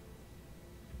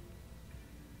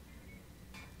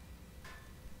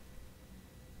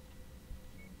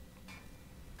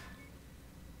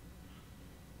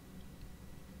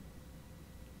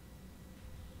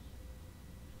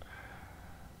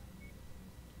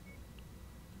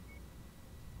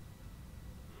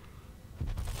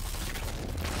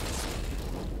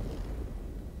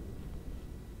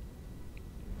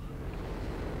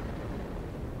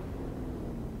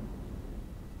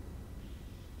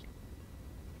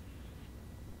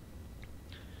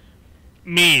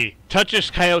 Me,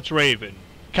 touches Coyote's Raven.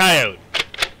 Coyote.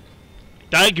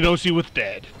 Diagnose you with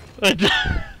dead.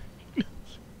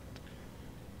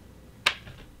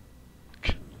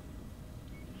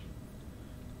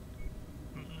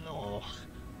 No.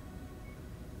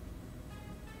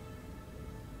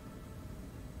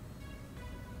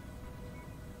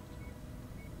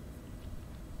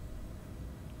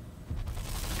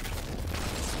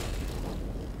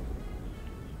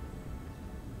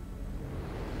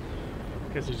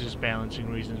 Guess it's just balancing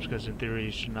reasons, because in theory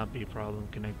it should not be a problem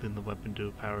connecting the weapon to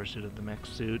a power suit of the mech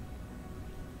suit.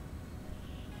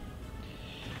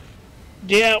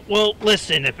 Yeah, well,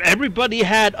 listen, if everybody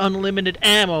had unlimited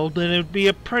ammo, then it would be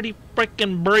a pretty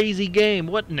frickin' brazy game,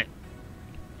 wouldn't it?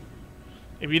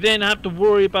 If you didn't have to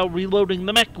worry about reloading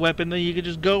the mech weapon, then you could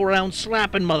just go around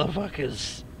slapping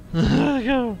motherfuckers.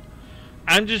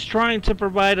 I'm just trying to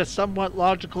provide a somewhat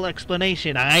logical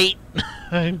explanation, aight?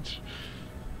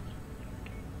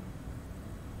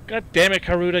 God damn it,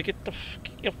 Karuta, get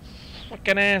your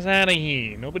fucking ass out of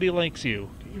here. Nobody likes you.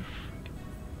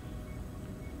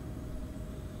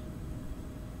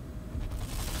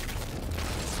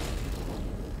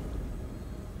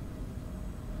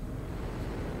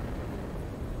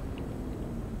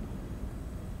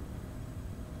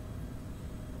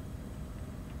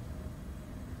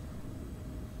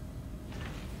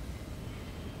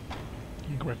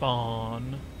 Grip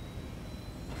on.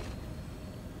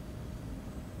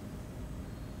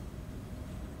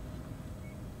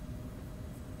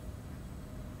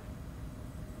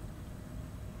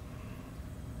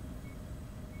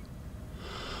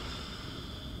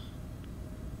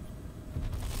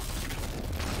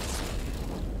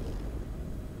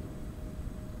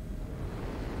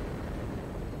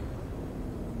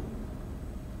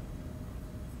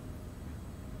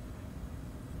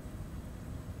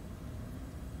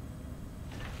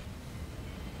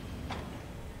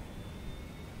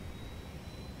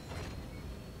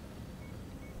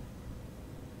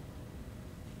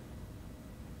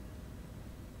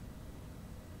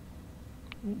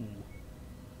 Ooh.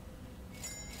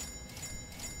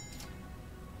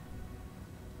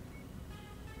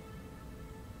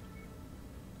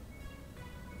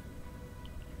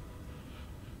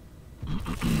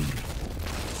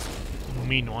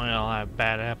 Meanwhile, I have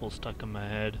bad apples stuck in my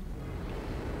head.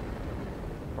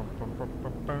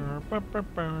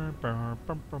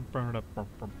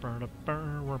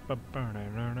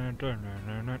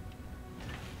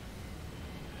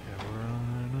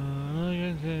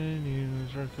 Continue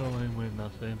circling with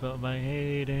nothing but my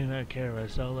hate in a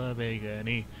carousel of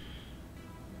agony.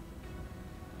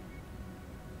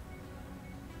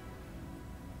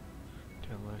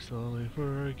 Till I slowly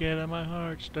forget and my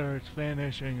heart starts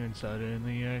vanishing, and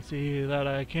suddenly I see that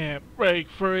I can't break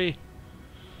free.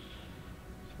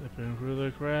 Slipping through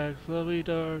the cracks of a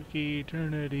dark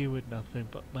eternity with nothing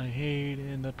but my hate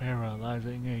in the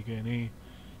paralyzing agony.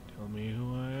 Tell me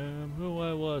who I am, who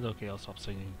I was. Okay, I'll stop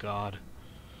singing God.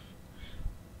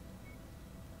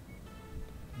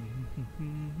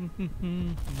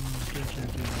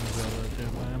 To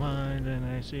my mind, and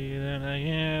I see that I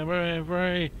can't break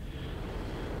free.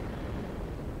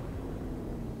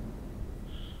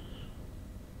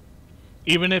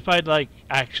 Even if I'd like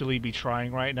actually be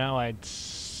trying right now, I'd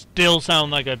still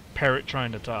sound like a parrot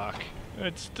trying to talk.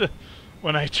 It's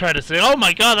when I try to say, "Oh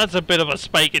my God, that's a bit of a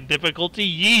spike in difficulty."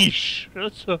 Yeesh.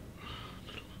 That's a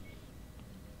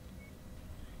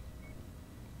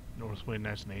Northwind,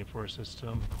 that's name for a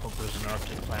system. Hope there's an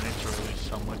Arctic planet, or at least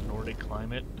somewhat Nordic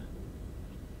climate.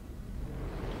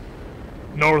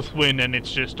 Northwind, and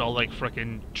it's just all like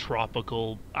frickin'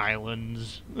 tropical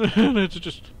islands. And it's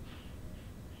just.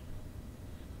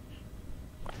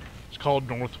 It's called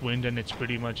Northwind, and it's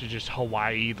pretty much just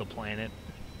Hawaii, the planet.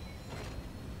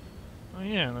 Oh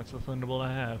yeah, that's a Thunderbolt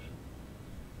I have.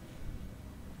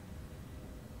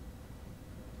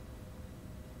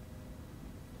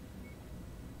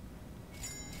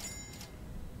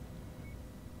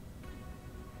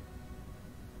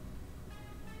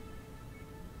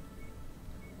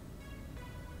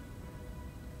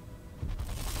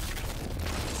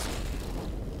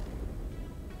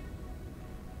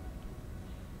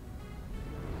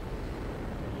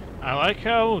 I like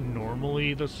how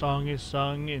normally the song is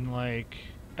sung in like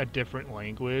a different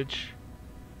language,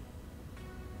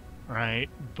 right?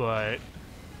 But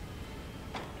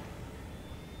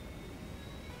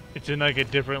it's in like a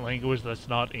different language that's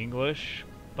not English,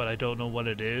 but I don't know what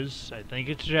it is. I think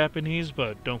it's Japanese,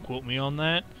 but don't quote me on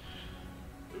that.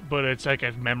 But it's like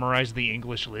I've memorized the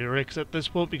English lyrics at this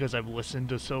point because I've listened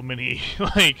to so many,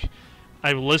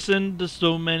 I've listened to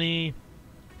so many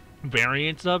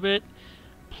variants of it.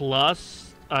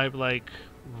 Plus, I've like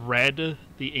read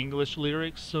the English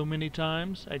lyrics so many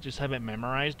times. I just haven't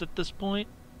memorized at this point.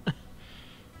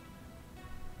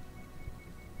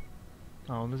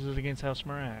 Oh, this is against House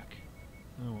Marak.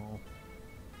 Oh well.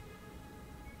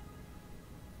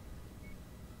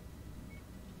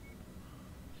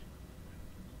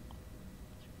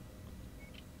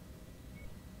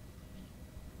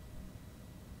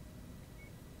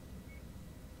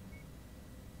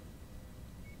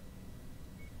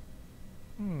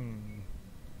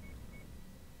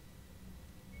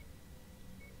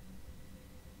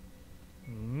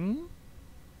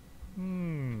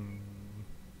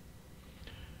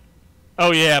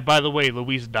 Oh yeah, by the way,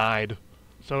 Louise died.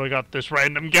 So I got this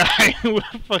random guy with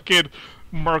fucking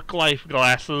Merc Life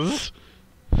glasses.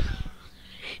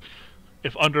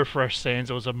 If Under Fresh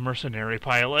Sands was a mercenary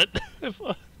pilot.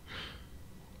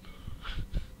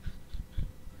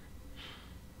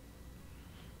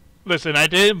 Listen, I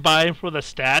didn't buy him for the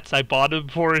stats, I bought him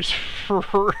for his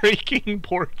freaking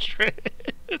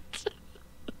portrait.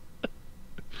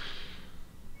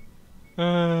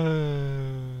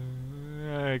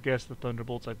 I guess the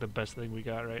Thunderbolt's like the best thing we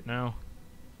got right now.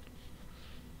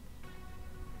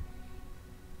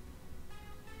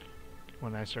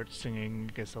 When I start singing,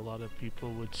 I guess a lot of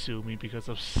people would sue me because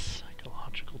of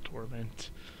psychological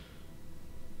torment.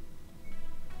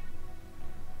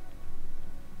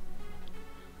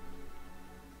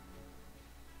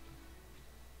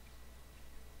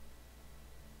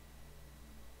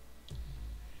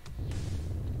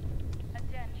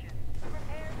 Attention.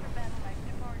 Prepare for battle-like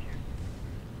departure.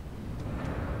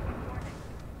 Warning.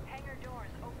 Hangar doors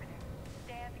opening.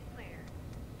 Stand clear.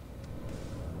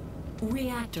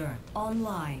 Reactor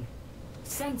online.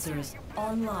 Sensors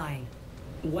online.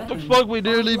 The Weapon fuck, we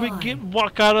didn't even online.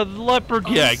 walk out of the leopard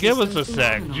All yet. Give us a systems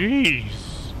sec. nominal. Jeez.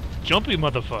 Jumpy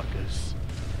motherfuckers.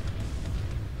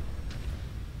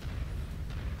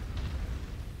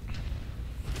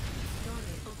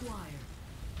 Target acquired.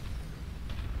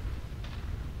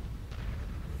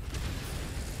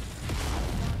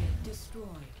 Target destroyed.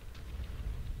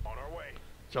 On our way.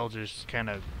 So I'll just kind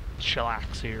of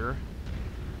chillax here.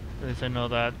 At least I know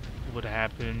that would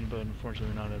happen, but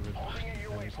unfortunately not everybody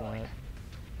knows that.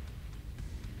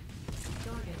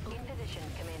 Target In position,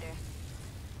 Commander.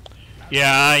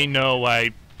 Yeah, I know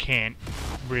I can't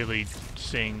really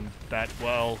sing that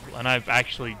well, and I've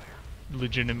actually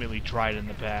legitimately tried in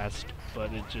the past,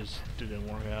 but it just didn't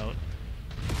work out.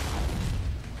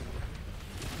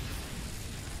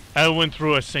 I went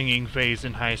through a singing phase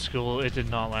in high school. It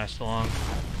did not last long.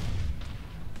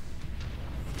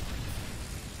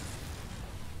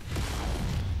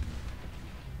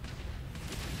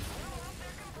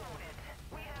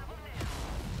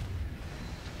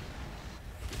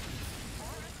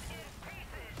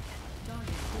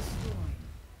 Target destroyed.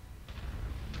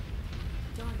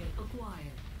 Target acquired.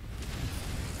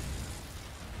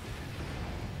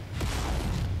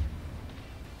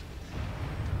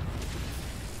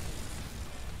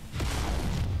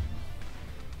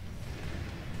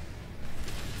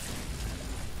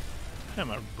 I'm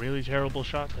a really terrible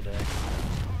shot today.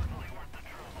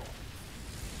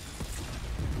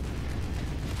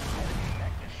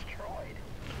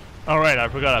 Alright, I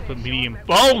forgot I put medium.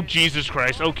 Oh, Jesus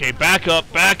Christ. Okay, back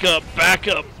up, back up, back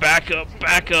up, back up,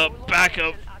 back up, back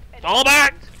up. Fall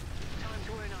back!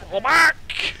 Fall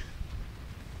back!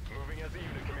 Moving as a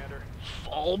unit, Commander.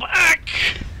 Fall back!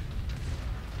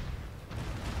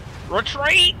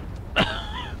 Retreat! At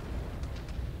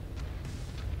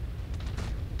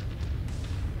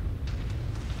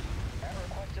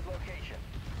requested location.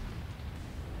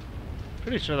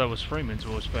 Pretty sure that was Freeman's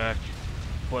voice back.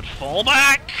 But fall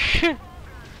back!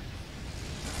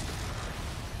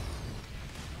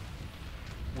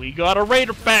 We got a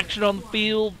Raider faction on the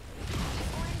field.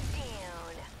 One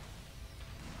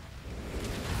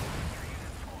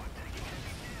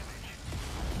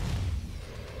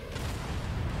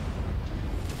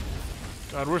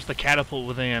down. God, where's the catapult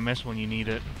with AMS when you need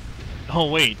it? Oh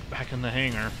wait, back in the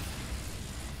hangar.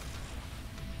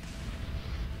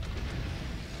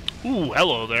 Ooh,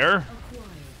 hello there.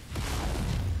 Acquired.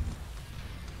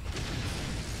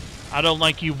 I don't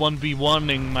like you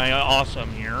 1v1ing my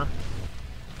awesome here.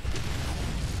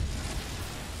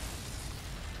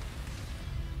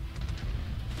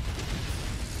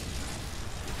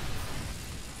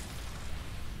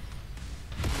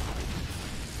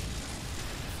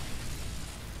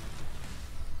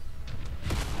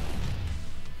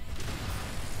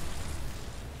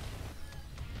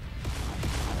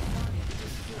 Target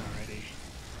destroyed. Alrighty.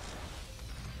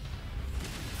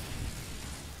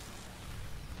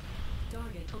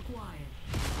 Target acquired.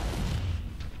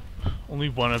 Only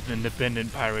one of the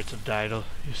independent pirates have died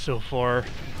so far.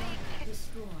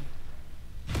 Destroyed.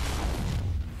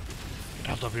 Get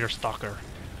out of here, Stalker.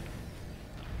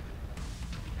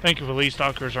 Thankfully,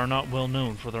 Stalkers are not well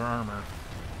known for their armor.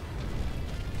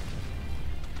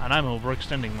 And I'm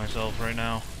overextending myself right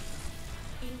now.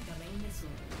 Incoming missile.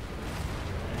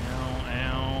 Ow,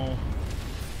 ow.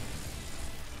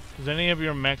 Does any of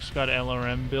your mechs got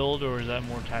LRM build, or is that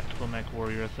more tactical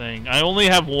Mechwarrior thing? I only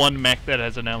have one mech that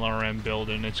has an LRM build,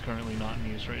 and it's currently not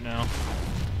in use right now.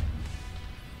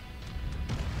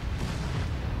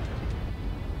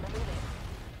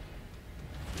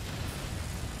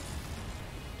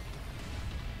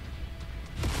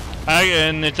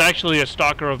 And it's actually a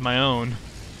stalker of my own.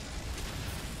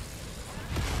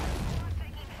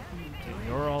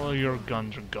 Okay, all of your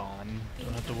guns are gone.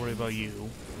 Don't have to worry about you.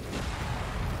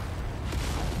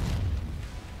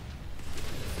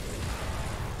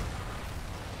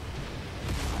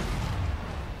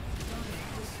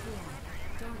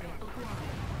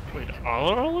 Wait,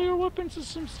 are all your weapon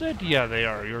systems dead? Yeah, they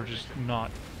are. You're just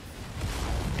not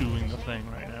doing the thing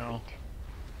right now.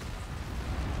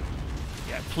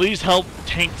 Yeah, please help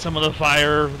tank some of the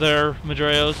fire there,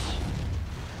 Madreos.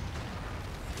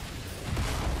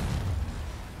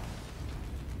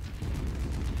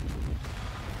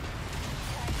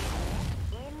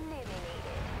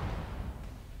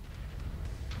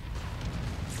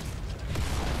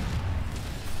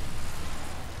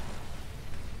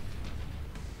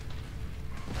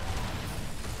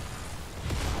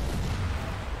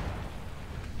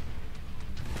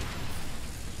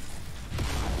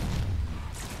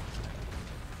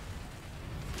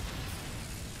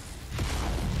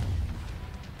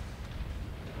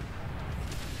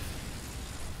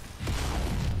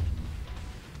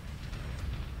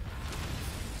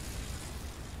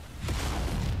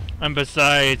 And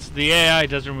besides, the AI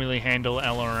doesn't really handle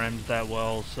LRMs that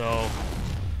well, so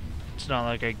it's not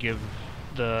like I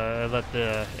let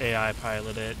the AI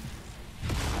pilot it.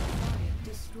 Target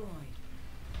destroyed.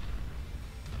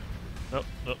 Oh,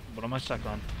 what am I stuck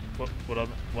on?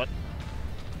 What?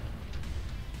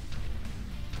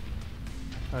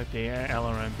 I like the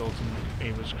LRM built in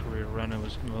Ava's career run. It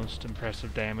was most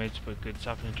impressive damage, but good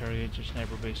stopping targets or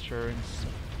sniper-based turrets,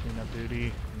 clean up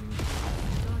duty. Target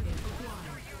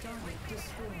acquired. Target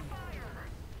destroyed.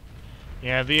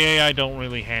 Yeah, the AI don't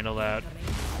really handle that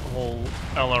whole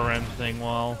LRM thing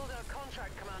well. Build our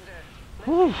contract, Commander.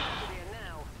 Whew. Let's get here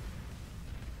now.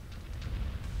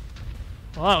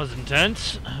 Well, that was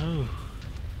intense. Ooh.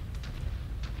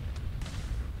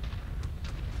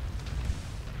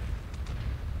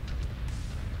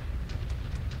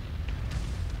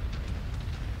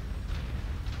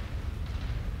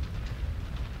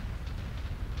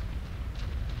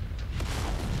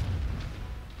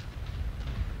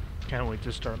 Can't wait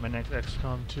to start my next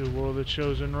XCOM 2 World of the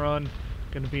Chosen run.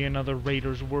 Gonna be another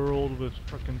Raiders world with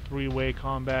fucking three-way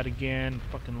combat again.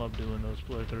 Fucking love doing those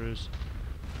playthroughs.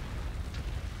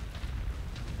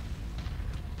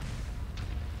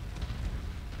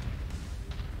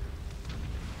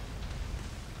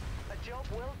 A job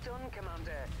well done,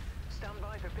 Commander. Stand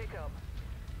by for pickup.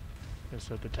 I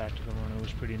said the tactical runner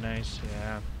was pretty nice,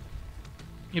 yeah.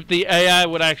 If the AI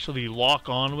would actually lock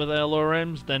on with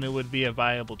LRMs, then it would be a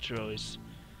viable choice.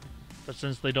 But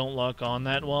since they don't lock on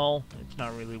that well, it's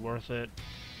not really worth it.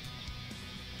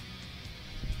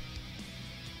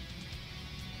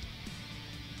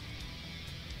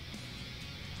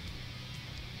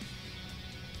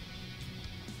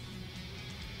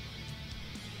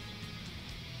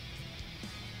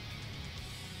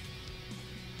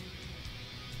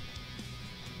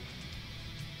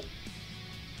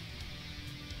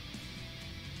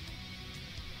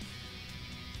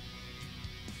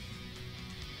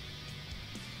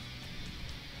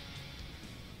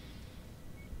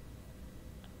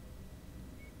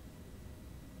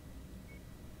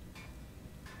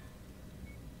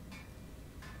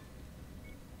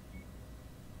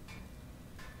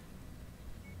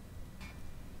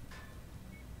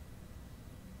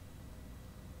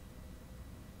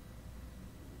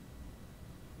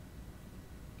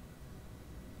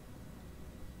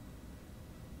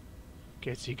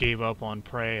 Guess you gave up on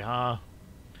Prey, huh?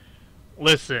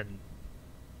 Listen,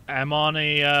 I'm on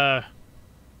a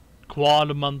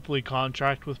quad monthly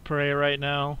contract with Prey right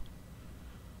now.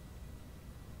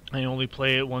 I only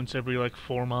play it once every like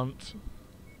 4 months.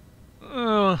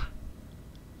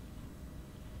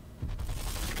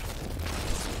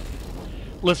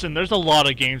 Listen, there's a lot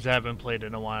of games I haven't played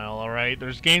in a while, alright?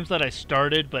 There's games that I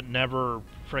started but never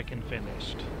frickin'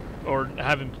 finished. Or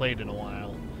haven't played in a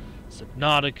while.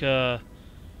 Subnautica,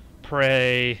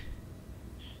 Prey.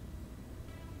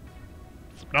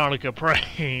 Subnautica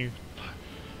Prey.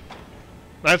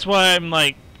 That's why I'm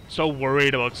like so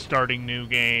worried about starting new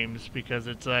games, because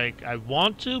it's like I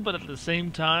want to, but at the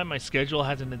same time my schedule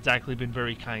hasn't exactly been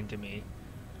very kind to me.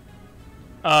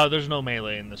 There's no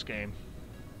melee in this game.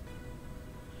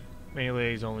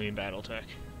 Melee is only in BattleTech.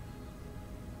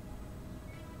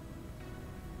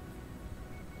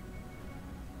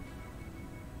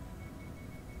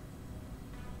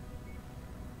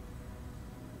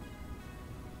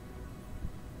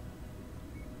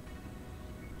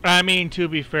 I mean, to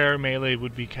be fair, melee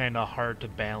would be kind of hard to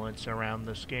balance around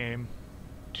this game,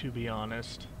 to be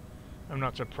honest. I'm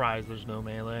not surprised there's no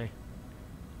melee.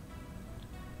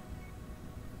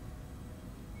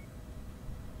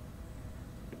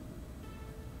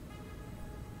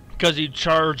 Because you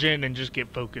charge in and just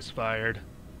get focus fired.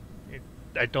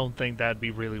 I don't think that'd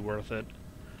be really worth it.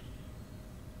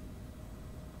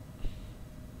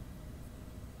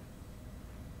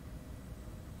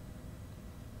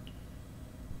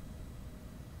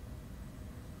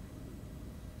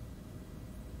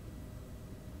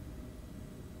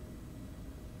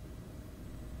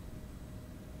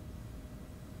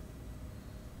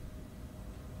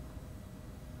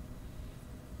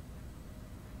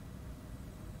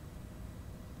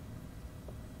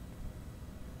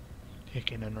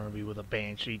 Taking an army with a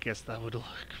banshee, guess that would look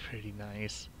pretty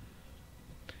nice.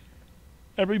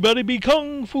 Everybody be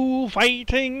kung fu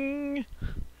fighting!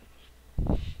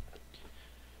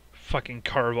 Fucking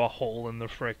carve a hole in the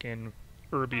frickin'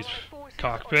 Irby's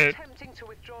cockpit. Are attempting to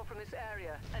withdraw from this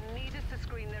area and need us to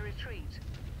screen their retreat.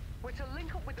 We're to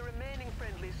link up with the remaining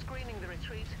friendlies screening the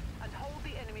retreat and hold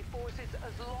the enemy forces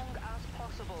as long as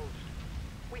possible.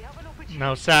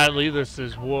 Now, sadly, this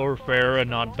is warfare and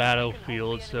not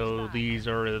battlefield, so these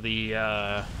are the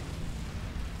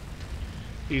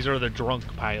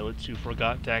drunk pilots who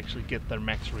forgot to actually get their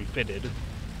mechs refitted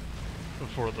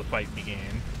before the fight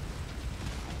began.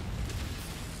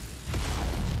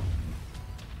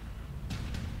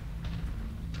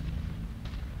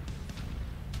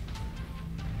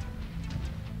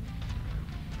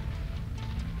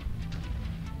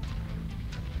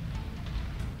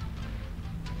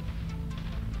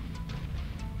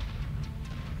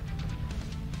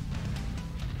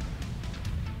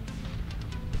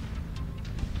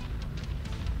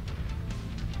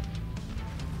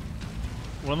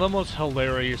 One of the most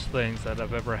hilarious things that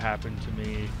have ever happened to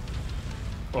me,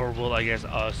 or well, I guess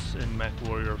us in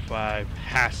Mechwarrior 5,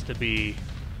 has to be,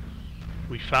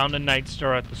 we found a Night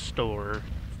Star at the store.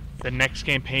 The next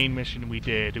campaign mission we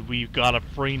did, we got a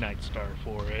free Night Star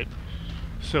for it.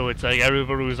 So it's like,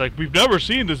 everybody was like, we've never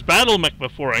seen this battle mech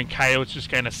before, and Coyote's just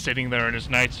kind of sitting there in his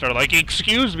Night Star like,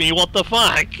 excuse me, what the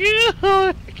fuck?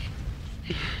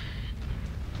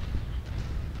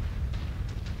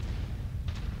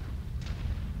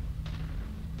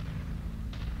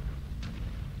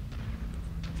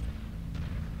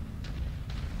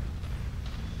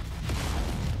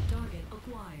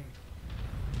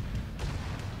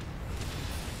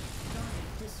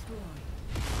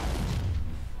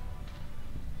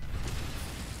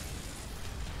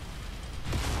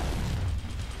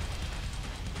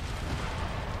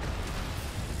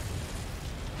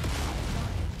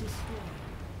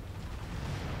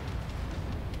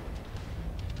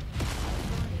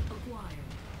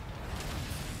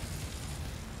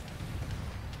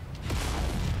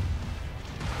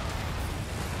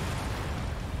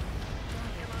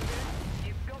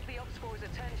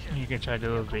 You can try to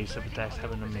do evasive attacks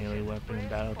having a melee weapon in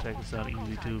BattleTech. It's not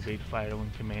easy to evade fire when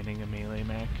commanding a melee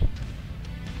mech.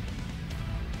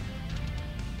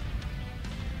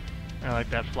 I like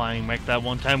that flying mech that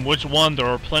one time. Which one? There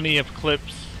are plenty of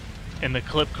clips in the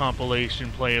clip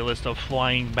compilation playlist of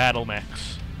flying battle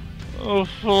mechs. Oh,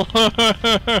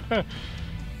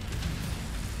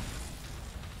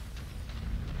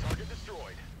 Target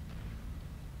destroyed.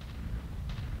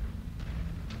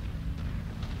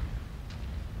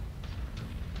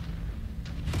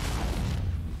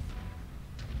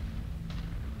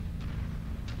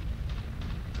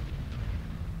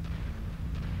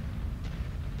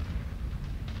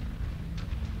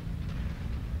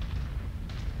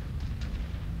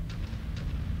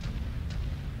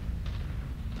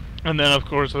 and then, of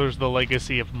course, there's the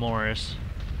Legacy of Morris.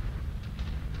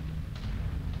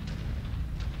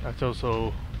 That's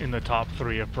also in the top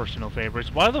 3 of personal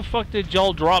favorites. Why the fuck did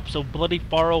y'all drop so bloody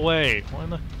far away? Why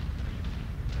the...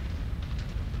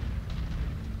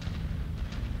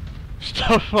 Just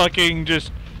a fucking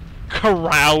just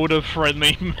crowd of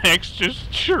friendly mechs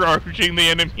just charging the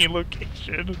enemy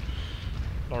location.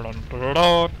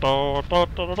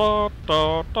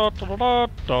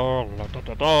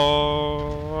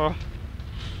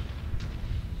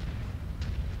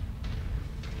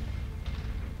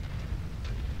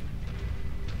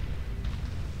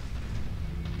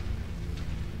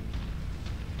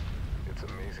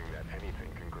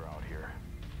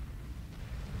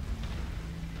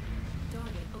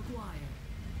 acquired.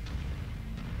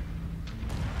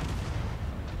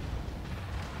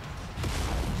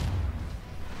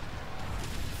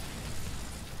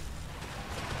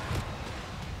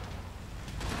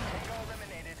 Tango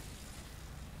eliminated.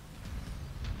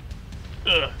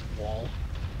 Ugh, wall.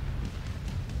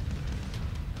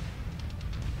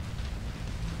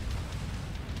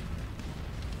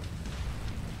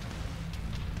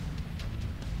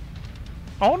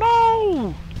 Oh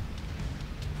no!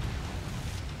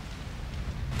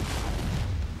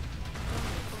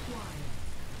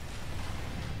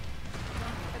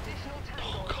 Additional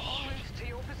Tango en route to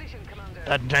your position, Commander.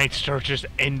 That Night Star just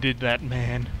ended that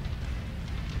man.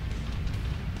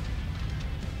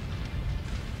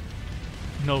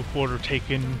 No quarter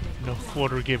taken, no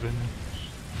quarter given.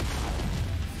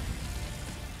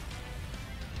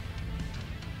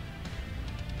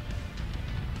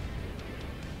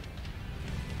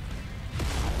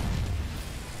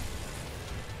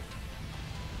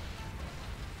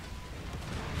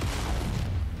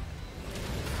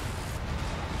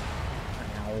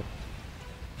 Ow.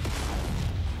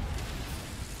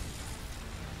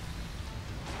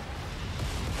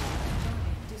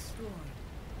 Target destroyed.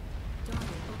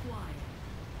 Target acquired.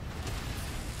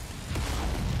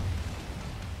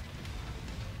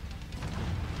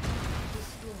 Target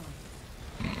destroyed.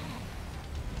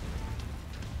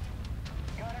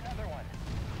 Got another one.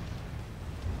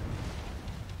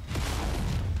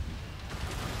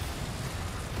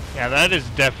 Yeah, that is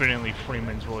definitely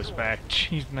Freeman's voice back.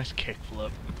 Jeez, nice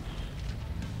kickflip.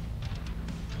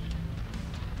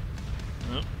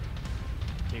 Oh.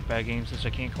 Take bad game since I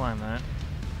can't climb that.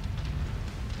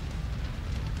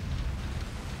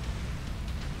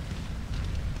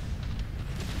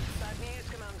 Bad news,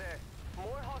 Commander.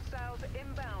 More hostiles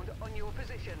inbound on your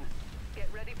position. Get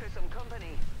ready for some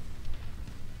company.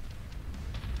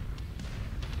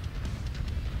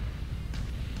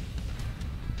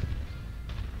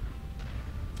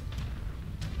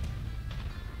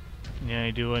 Yeah,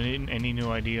 I do any new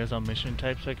ideas on mission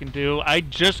types I can do? I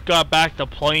just got back to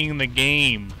playing the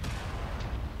game.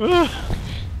 Ugh.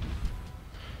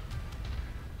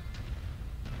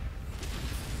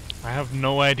 I have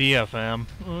no idea, fam.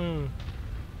 Ugh.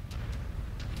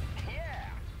 Yeah.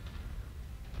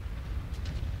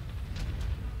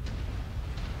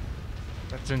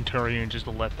 That Centurion just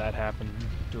to let that happen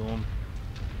to him.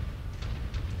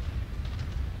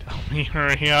 Tell me,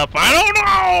 hurry up. I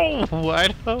don't know! I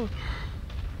don't.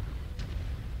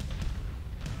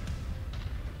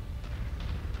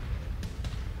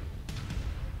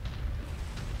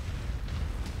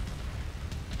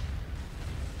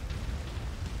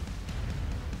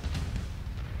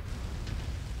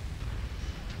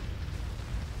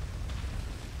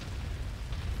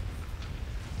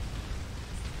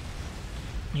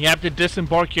 You have to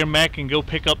disembark your mech and go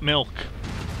pick up milk.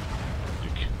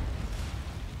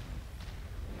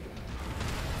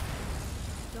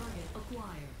 Target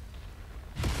acquired.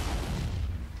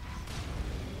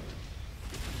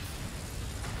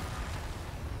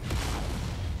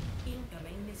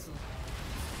 Incoming missile.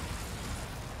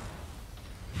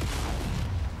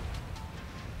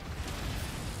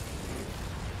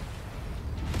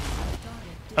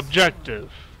 Target destroyed.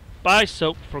 Objective. Buy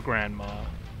soap for grandma.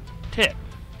 Tip.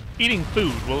 Eating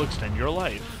food will extend your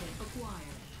life. Target acquired.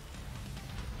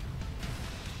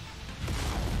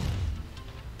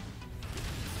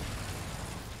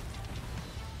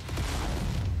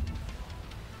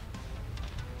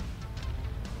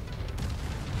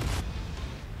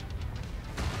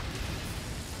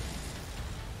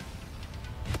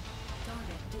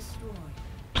 Target destroyed.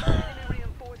 Enemy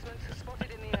reinforcements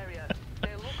spotted in the area.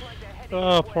 They look like they're heading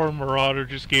Oh, your way. poor Marauder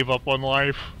just gave up on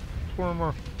life. Poor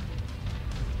Mar.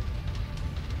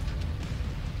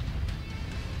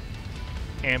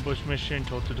 Ambush mission,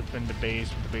 told to defend the base,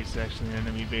 but the base is actually an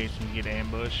enemy base and you get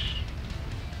ambushed.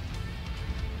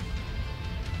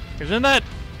 Isn't that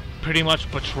pretty much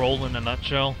Patrol in a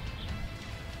nutshell?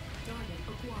 Target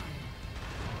acquired.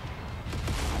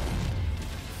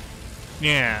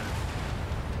 Yeah.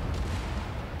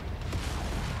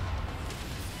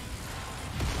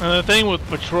 And the thing with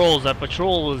Patrol is that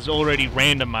Patrol is already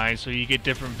randomized, so you get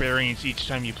different variants each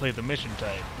time you play the mission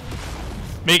type.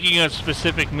 Making a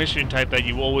specific mission type that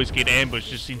you always get ambushed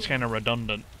just seems kind of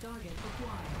redundant. Target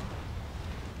acquired.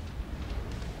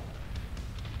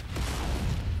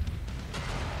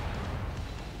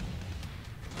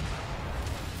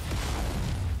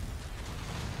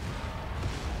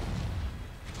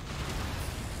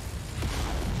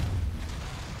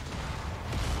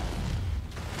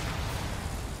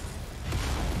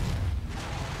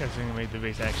 Guessing they made the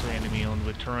base actually enemy owned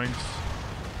with turrets.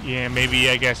 Yeah, maybe,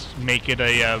 I guess, make it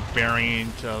a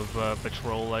variant of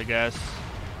patrol, I guess.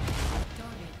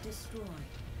 Target destroyed.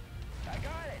 I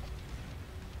got it.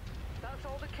 That's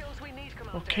all the kills we need,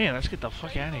 Commander. Okay, let's get the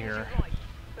fuck out of here.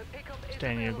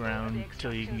 Stand your ground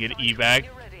until until you can get evac.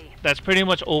 That's pretty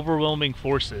much overwhelming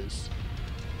forces.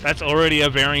 That's already a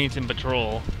variant in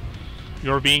patrol.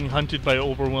 You're being hunted by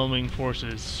overwhelming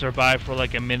forces. Survive for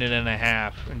like a minute and a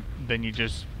half, and then you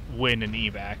just win an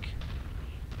evac.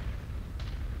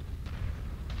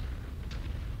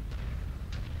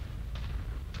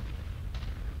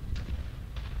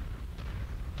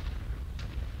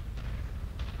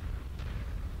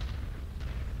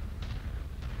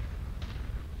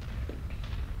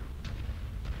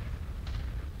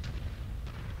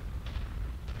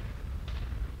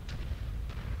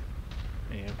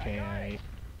 Okay,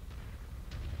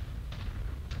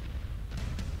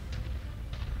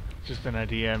 just an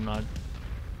idea. I'm not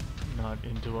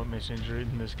into what missions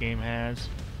in this game has.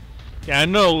 Yeah, I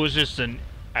know it was just an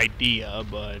idea,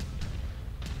 but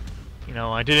you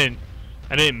know, I didn't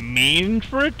mean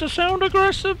for it to sound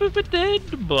aggressive if it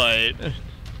did, but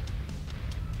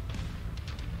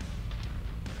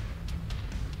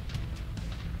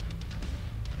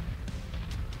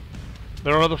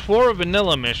there are the 4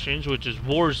 vanilla missions, which is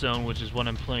Warzone, which is what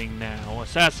I'm playing now.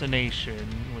 Assassination,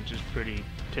 which is pretty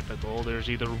typical. There's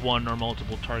either one or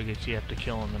multiple targets you have to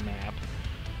kill on the map.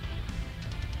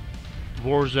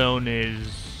 Warzone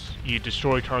is you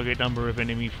destroy target number of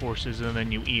enemy forces and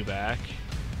then you evac.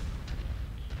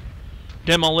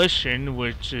 Demolition,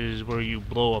 which is where you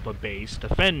blow up a base.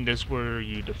 Defend is where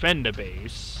you defend a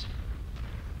base.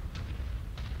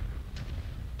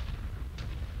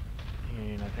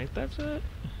 And I think that's it.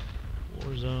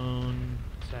 Warzone,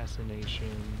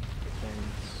 assassination,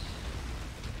 defense,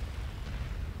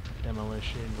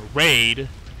 demolition, raid,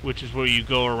 which is where you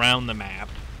go around the map.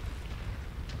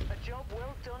 A job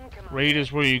well done, Commander. Raid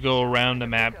is where you go around the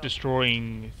map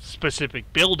destroying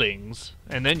specific buildings,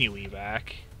 and then you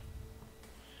evac.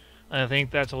 I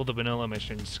think that's all the vanilla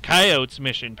missions. Coyote's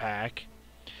mission pack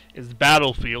is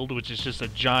Battlefield, which is just a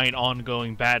giant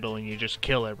ongoing battle and you just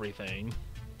kill everything.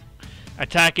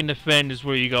 Attack and defend is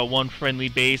where you got 1 friendly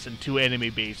base and 2 enemy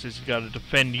bases. You gotta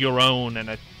defend your own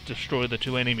and destroy the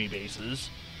 2 enemy bases.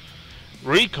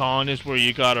 Recon is where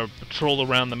you gotta patrol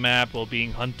around the map while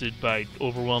being hunted by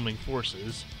overwhelming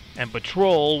forces. And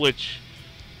patrol, which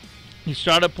you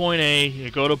start at point A,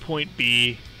 you go to point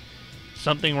B,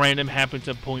 something random happens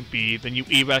at point B, then you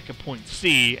evac at point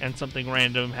C, and something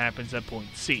random happens at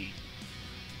point C.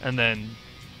 And then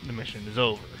the mission is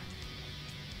over.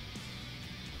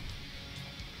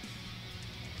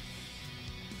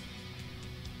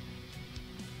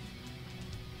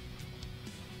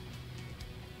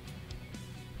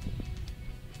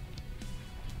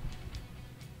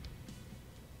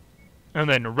 And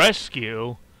then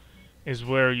rescue is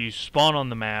where you spawn on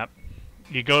the map,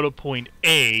 you go to point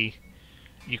A,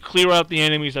 you clear out the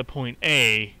enemies at point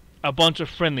A, a bunch of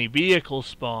friendly vehicles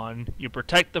spawn, you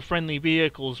protect the friendly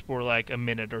vehicles for like a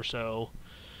minute or so,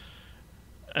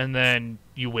 and then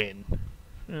you win.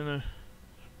 And,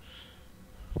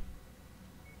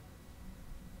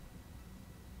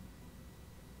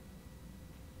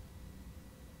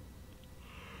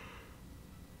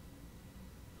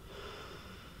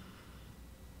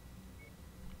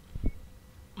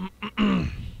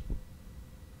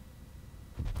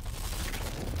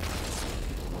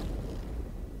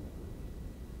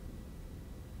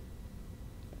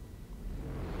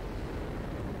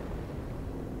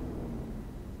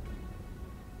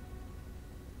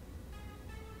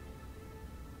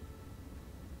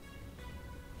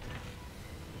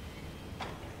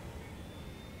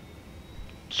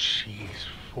 jeez,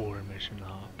 4 mission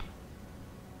hop.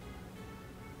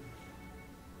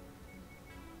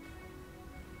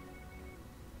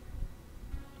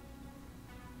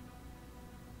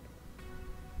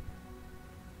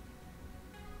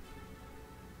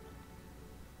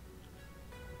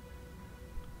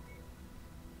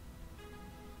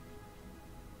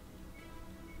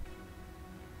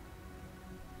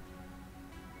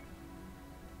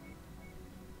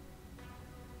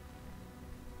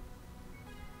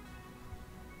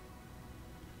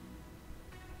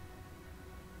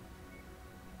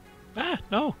 Ah,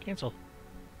 no, cancel.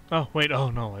 Oh, wait, oh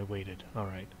no, I waited.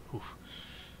 Alright, oof.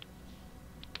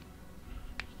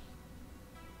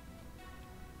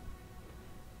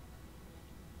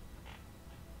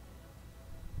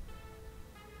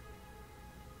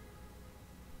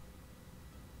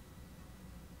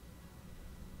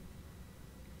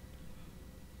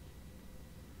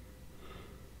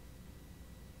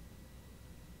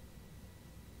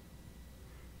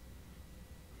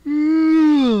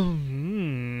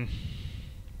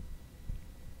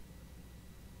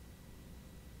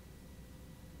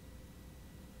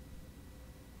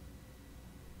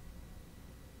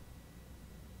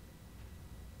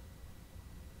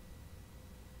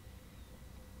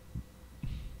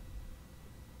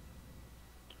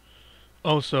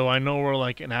 Also, I know we're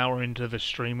like an hour into the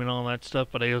stream and all that stuff,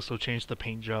 but I also changed the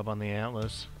paint job on the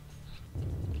Atlas.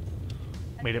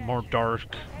 Made it more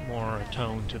dark, more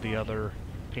tone to the other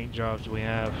paint jobs we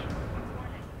have.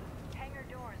 Hangar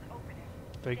doors opening.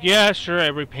 Like, yeah, sure,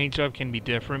 every paint job can be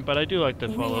different, but I do like to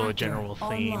follow a Reactor general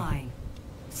theme. online.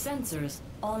 Sensors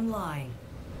online.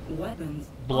 Weapons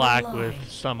Black online.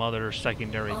 with some other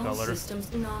secondary All color.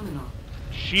 systems nominal.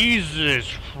 Jesus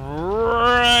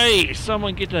Christ!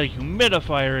 Someone get a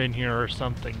humidifier in here or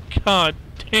something. God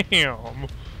damn!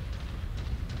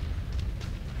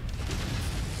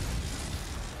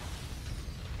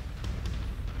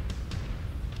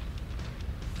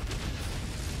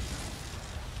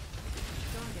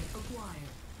 Target acquired.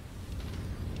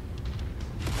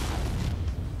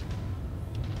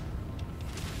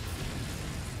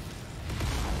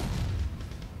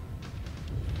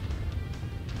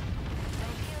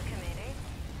 Thank you, committee.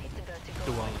 It's about to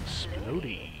Do go all on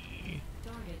explodey.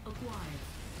 Target acquired.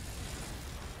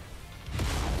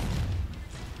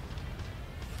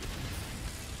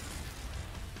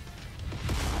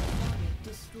 Target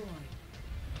destroyed.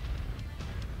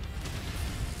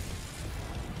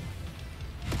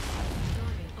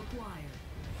 Target acquired.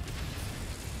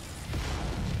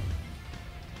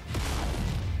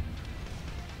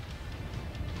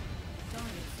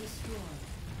 Target destroyed.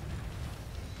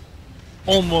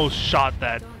 Almost shot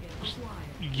that Target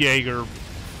acquired. Jaeger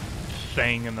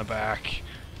thing in the back.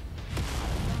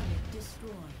 Target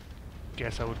destroyed.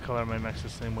 Guess I would color my mechs the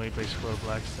same way, base color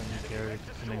black, secondary,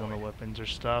 depending on the weapons or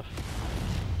stuff.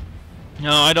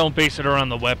 No, I don't base it around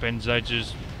the weapons, I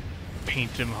just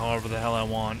paint them however the hell I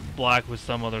want. Black with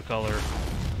some other color.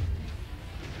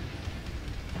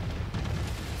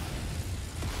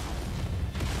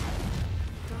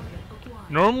 Target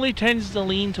acquired. Normally tends to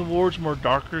lean towards more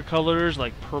darker colors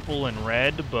like purple and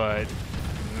red, but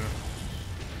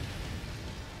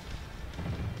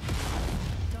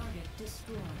Target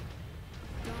destroyed.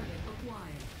 Target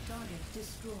acquired. Target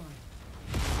destroyed.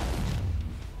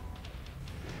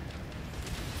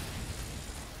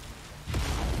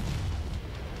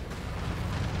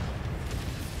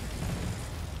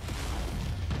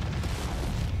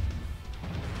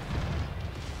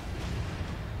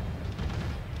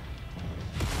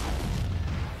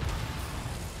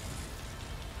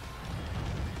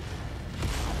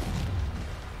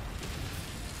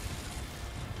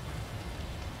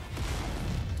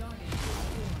 Target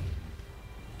destroyed.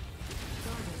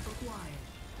 Target acquired.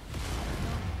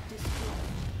 Target destroyed.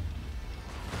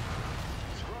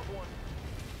 Scrub one.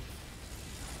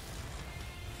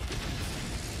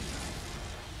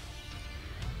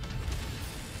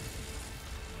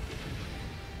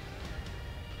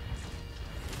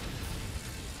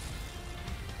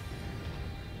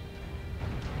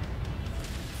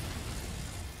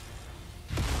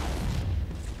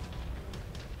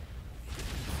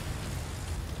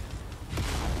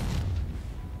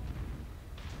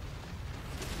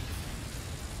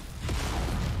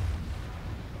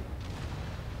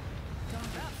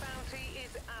 That bounty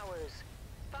is ours.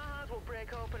 Fahad will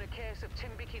break open a case of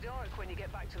Timbiki Dark when you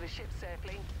get back to the ship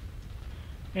safely.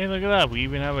 hey, look at that, we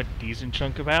even have a decent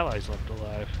chunk of allies left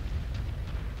alive.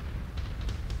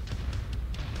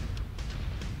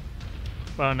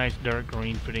 Well, a nice dark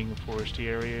green fitting the foresty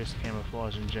areas,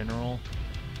 camouflage in general.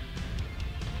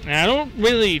 Now, I don't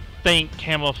really think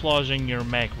camouflaging your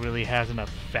mech really has an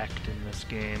effect in this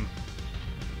game.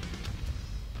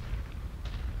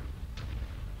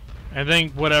 I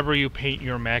think whatever you paint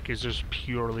your mech is just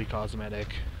purely cosmetic.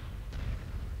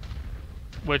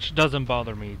 Which doesn't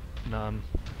bother me none.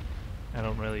 I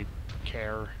don't really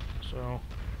care, so...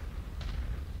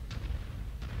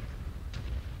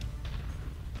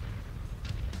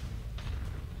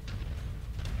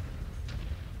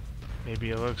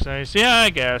 Maybe it looks nice. Yeah, I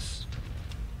guess.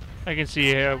 I can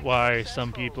see why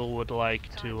some people would like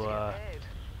Time to to get paid.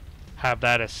 have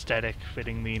that aesthetic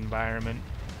fitting the environment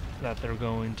that they're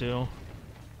going to.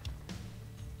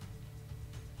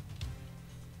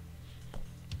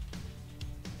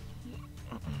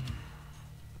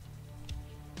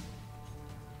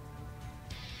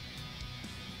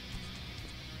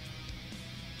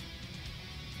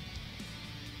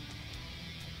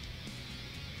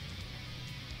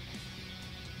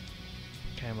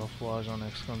 Camouflage on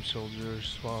XCOM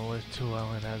soldiers, while it too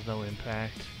well it has no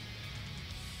impact.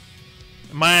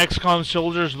 My XCOM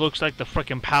soldiers looks like the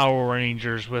frickin' Power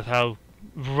Rangers with how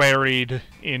varied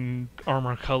in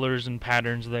armor colors and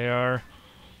patterns they are.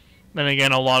 Then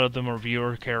again, a lot of them are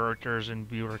viewer characters, and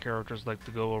viewer characters like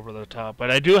to go over the top. But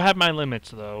I do have my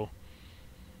limits, though.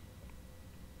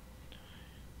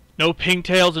 No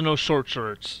pigtails and no short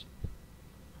shorts.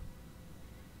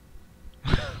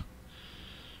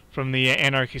 from the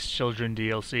Anarchist Children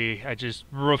DLC. I just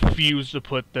refuse to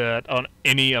put that on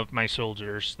any of my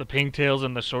soldiers. The pigtails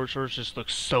and the sorcerers just look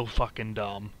so fucking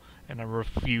dumb, and I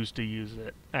refuse to use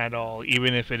it at all,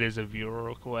 even if it is a viewer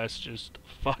request. Just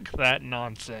fuck that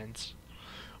nonsense.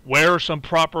 Wear some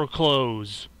proper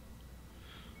clothes.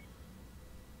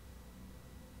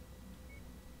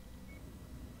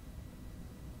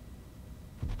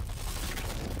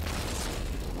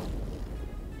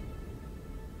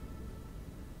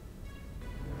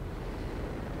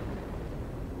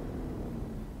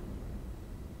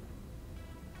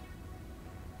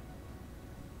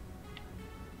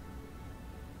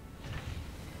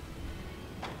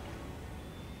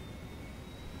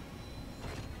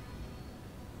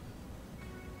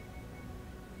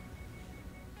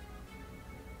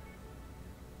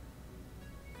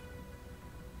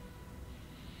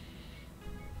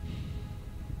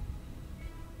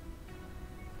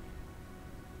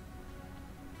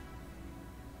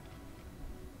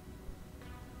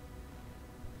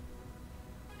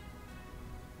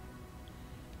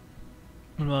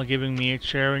 While giving me a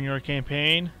chair in your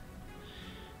campaign?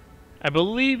 I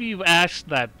believe you've asked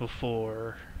that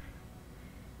before.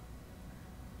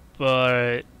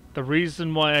 But the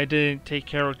reason why I didn't take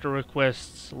character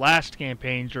requests last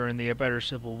campaign during the A Better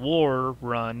Civil War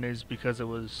run is because it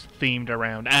was themed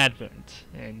around Advent,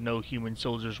 and no human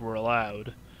soldiers were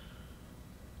allowed.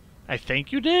 I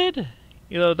think you did?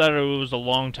 You know that it was a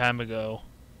long time ago.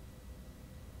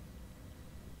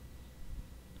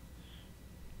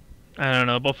 I don't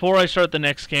know. Before I start the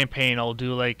next campaign, I'll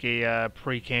do like a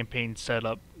pre-campaign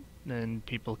setup, and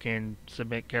people can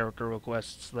submit character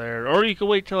requests there. Or you can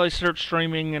wait till I start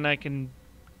streaming, and I can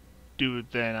do it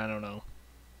then. I don't know.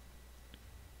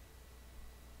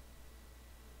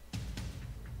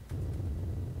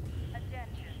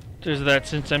 There's that,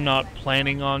 since I'm not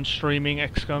planning on streaming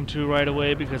XCOM 2 right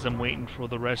away because I'm waiting for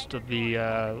the rest of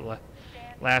the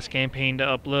last campaign to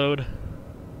upload.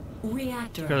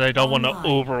 Because I don't want to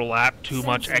overlap too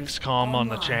much XCOM on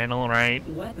the channel, right?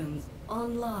 Weapons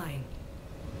online.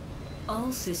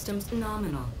 All systems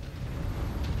nominal.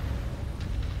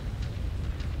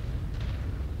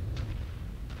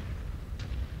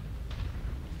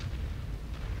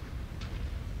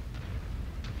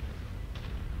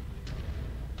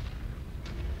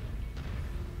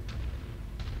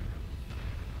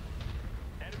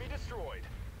 Enemy destroyed.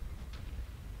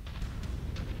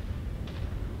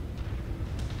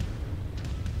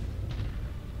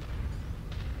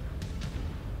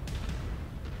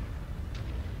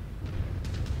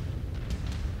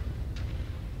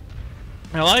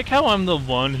 I like how I'm the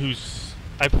one who's...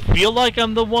 I feel like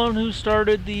I'm the one who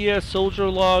started the soldier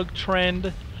log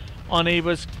trend on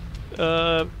Ava's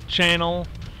channel,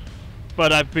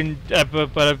 but I've been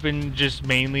just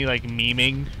mainly like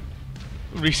memeing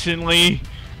recently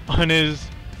on his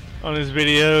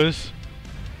videos.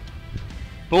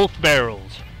 Both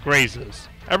barrels grazes.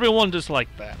 Everyone just like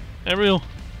that. Everyone.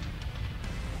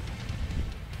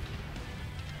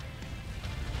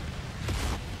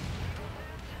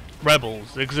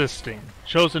 Rebels existing.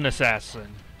 Chosen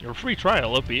assassin. Your free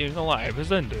trial of being alive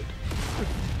has ended.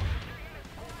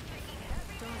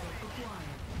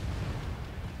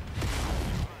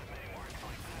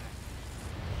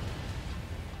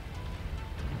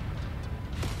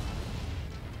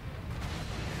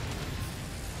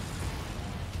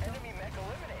 Enemy mech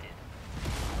eliminated.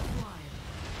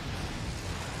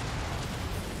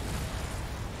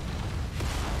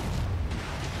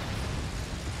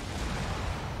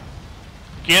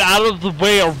 Get out of the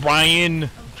way, Orion! I'm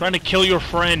trying to kill your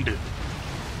friend.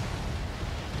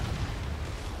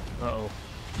 Uh-oh.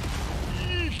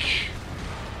 Eek.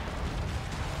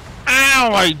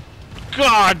 Ow!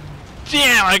 God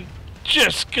damn! I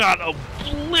just got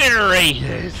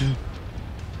obliterated!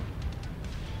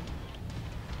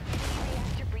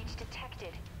 Reactor breach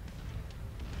detected.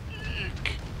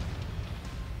 Eek.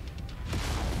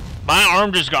 My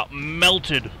arm just got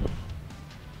melted.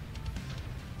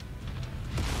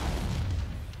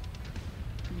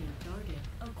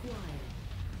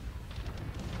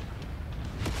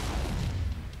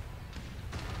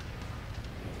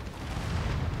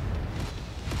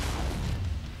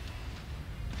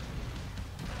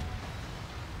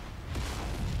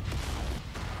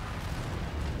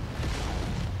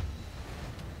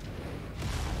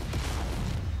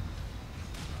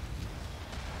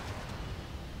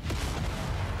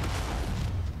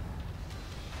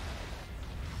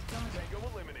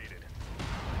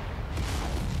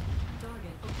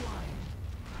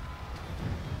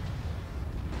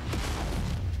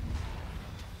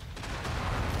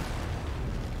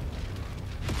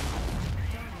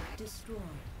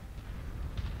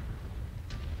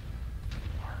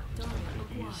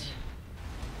 please.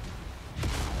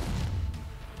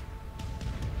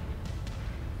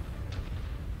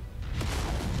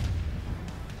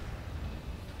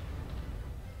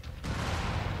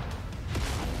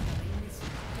 Incoming missile.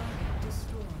 Target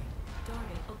destroyed.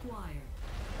 Target acquired.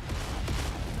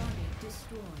 Target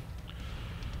destroyed.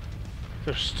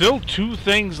 There's still 2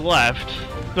 things left.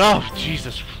 Oh,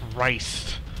 Jesus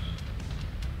Christ.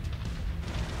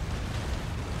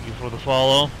 Thank you for the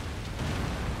follow.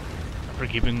 And for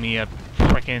giving me a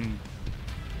frickin'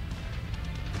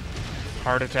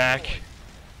 heart attack.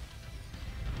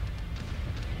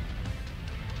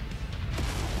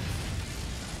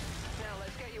 Now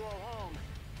let's get you all home.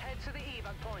 Head to the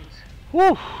evac point.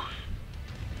 Whew.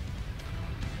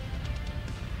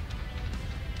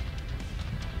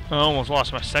 I almost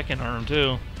lost my second arm,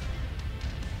 too.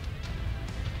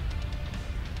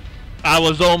 I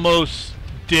was almost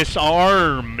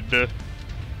disarmed.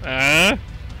 Yeah.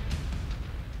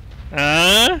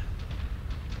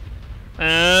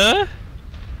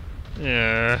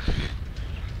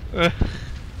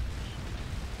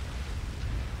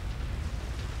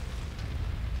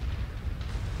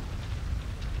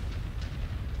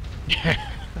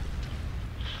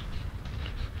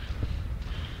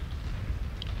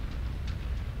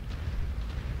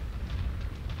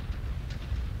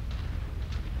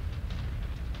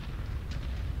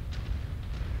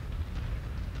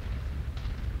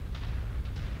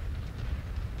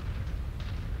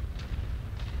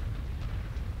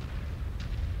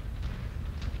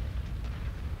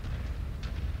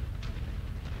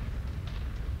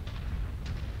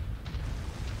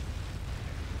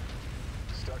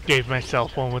 Gave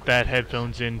myself one with that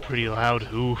headphones in pretty loud.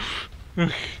 Oof. You're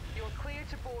clear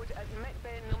to board at Met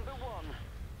Bay number 1.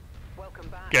 Welcome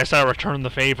back. Guess I returned the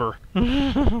favor.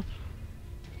 Not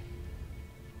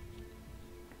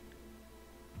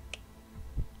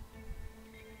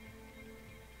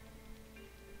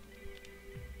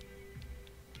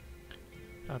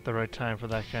the right time for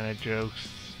that kind of jokes.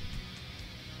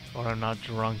 Or I'm not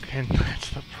drunk, and that's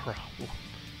the problem.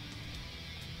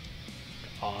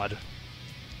 God.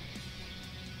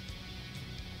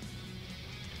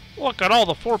 Look at all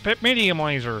the 4-pip medium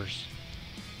lasers!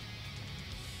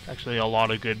 Actually, a lot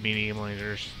of good medium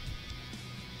lasers.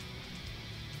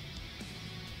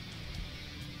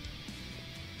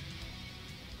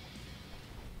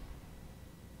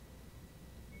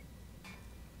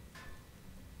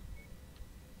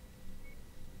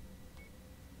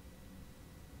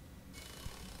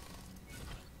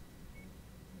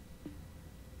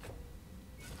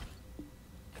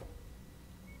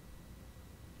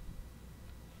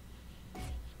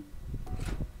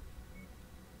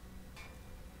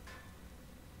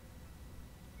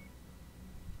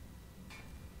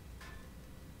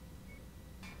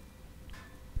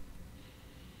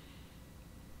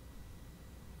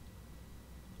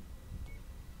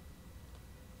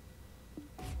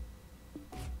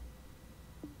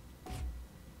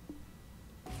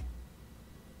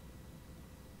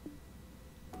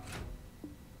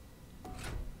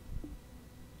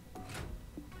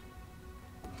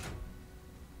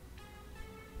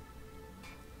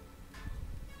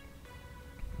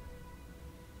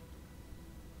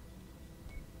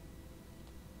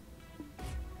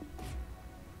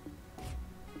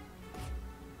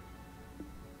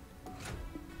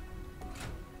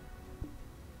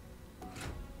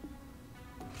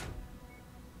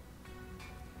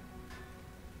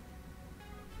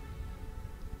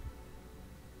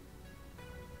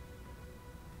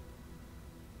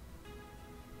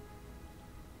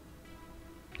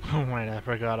 Oh right, I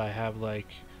forgot I have like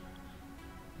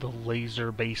the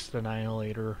laser-based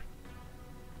annihilator.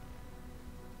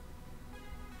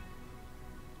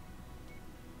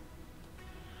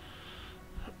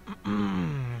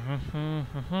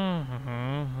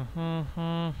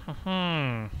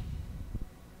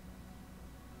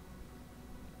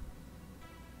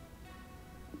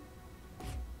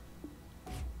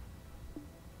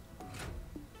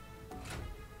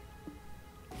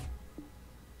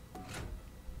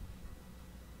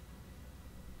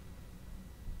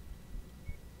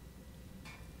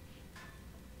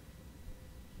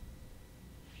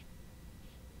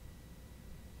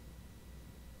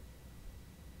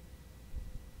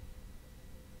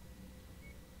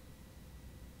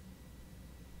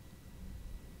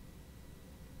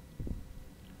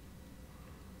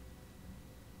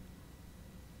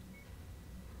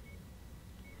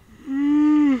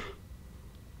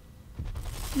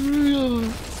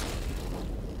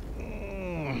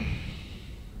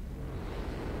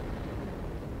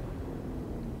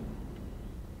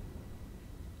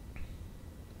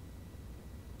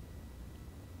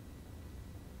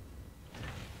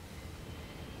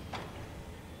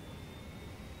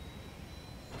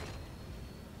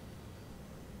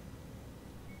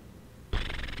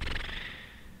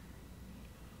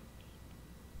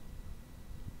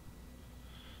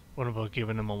 What about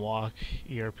giving him a walk?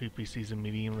 ERPPC's a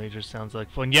medium laser sounds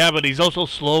like fun. Yeah, but he's also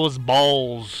slow as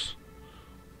balls.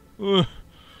 Ugh.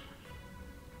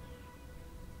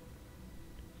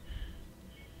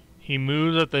 He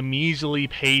moves at the measly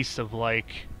pace of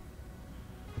like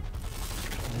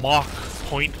Mach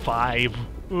 0.5.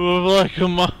 Like a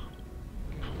Mach.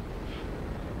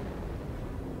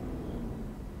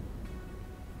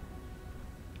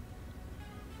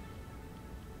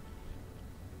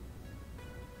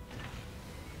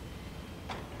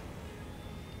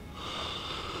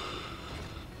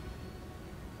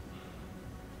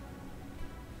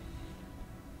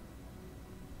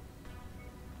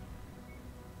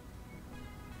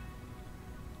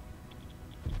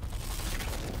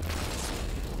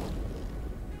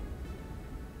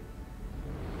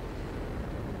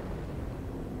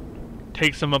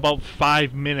 Takes him about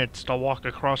 5 minutes to walk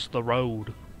across the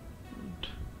road.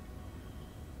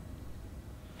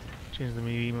 Change the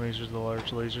medium lasers to the large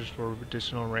lasers for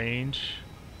additional range.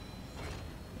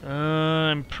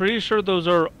 I'm pretty sure those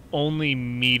are only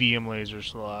medium laser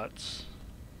slots.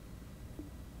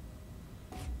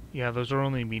 Yeah, those are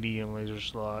only medium laser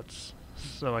slots.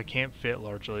 So I can't fit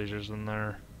large lasers in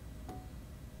there.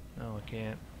 No, I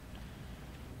can't.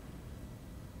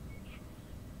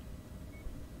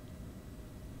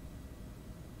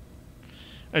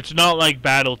 It's not like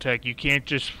BattleTech. You can't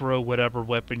just throw whatever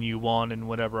weapon you want in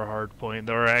whatever hardpoint.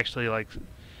 There are actually like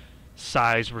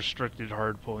size restricted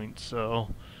hardpoints, so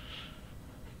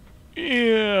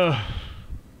yeah.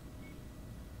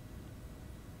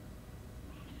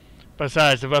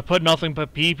 Besides, if I put nothing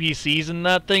but PPCs in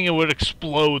that thing, it would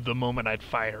explode the moment I'd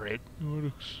fire it. It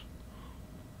would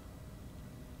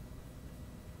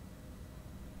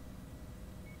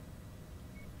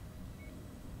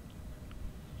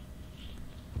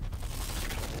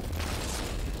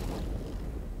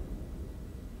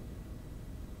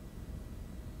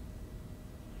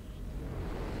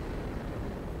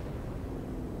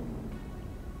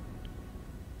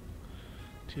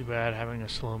Too bad having a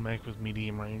slow mech with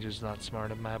medium range is not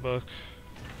smart in my book.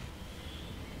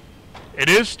 It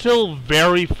is still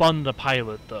very fun to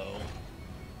pilot, though.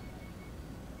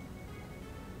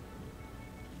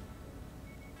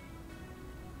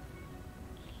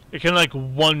 It can like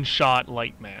one-shot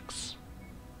light mechs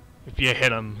if you hit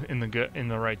them in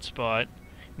the right spot.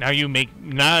 Now you're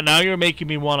making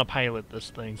me want to pilot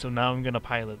this thing, so now I'm gonna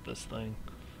pilot this thing.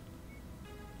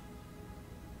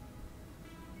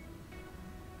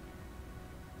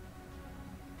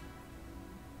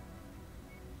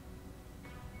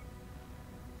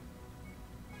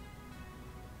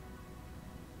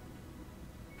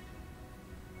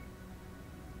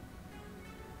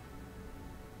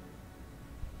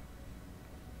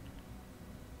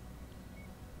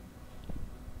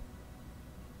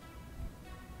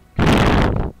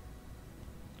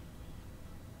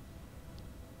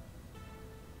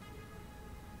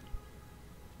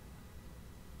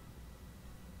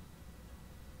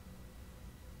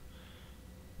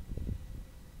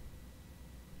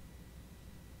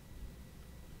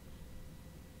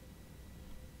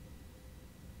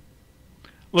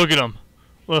 Look at him.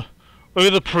 Look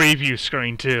at the preview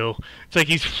screen, too. It's like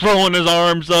he's throwing his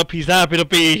arms up. He's happy to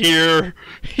be here.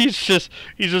 He's just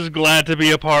glad to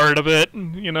be a part of it,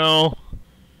 you know.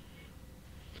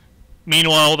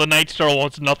 Meanwhile, the Night Star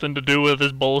wants nothing to do with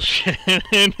this bullshit.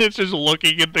 And it's just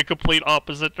looking in the complete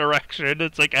opposite direction.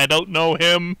 It's like, I don't know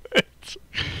him. Attention.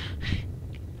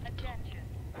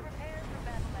 Prepare for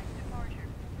battle-like departure.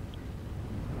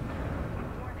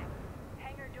 Warning.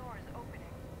 Hangar doors opening.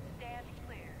 Stand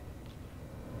clear.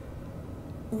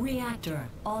 Reactor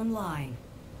online.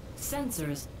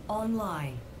 Sensors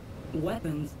online.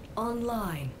 Weapons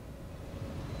online.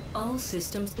 All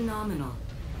systems nominal.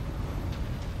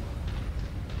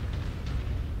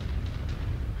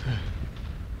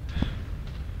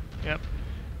 Yep.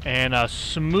 And a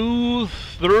smooth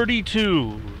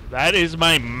 32. That is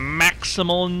my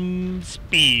maximum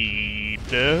speed.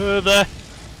 That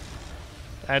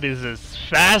is as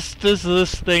fast as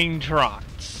this thing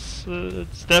trots.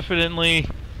 It's definitely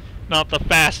not the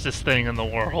fastest thing in the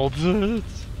world. They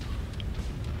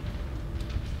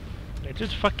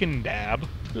just fucking dab.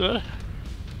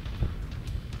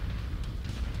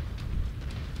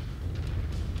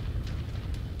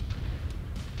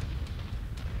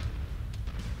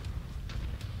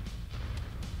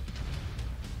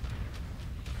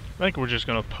 I think we're just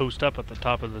gonna post up at the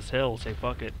top of this hill, say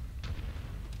fuck it.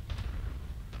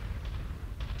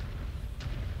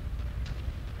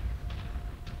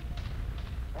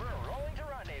 We're rolling to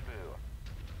rendezvous.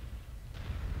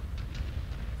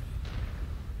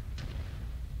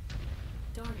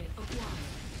 Target acquired.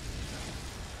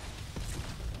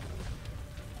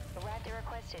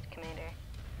 Understood, Commander.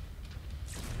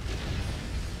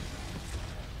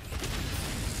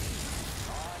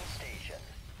 On station.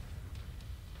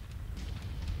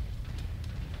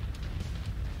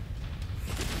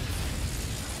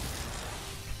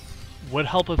 Would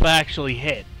help if I actually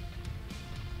hit.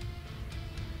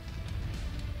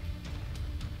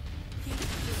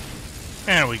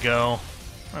 There we go.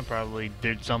 I probably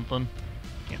did something.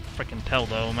 Can't frickin' tell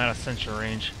though, I'm out of sensor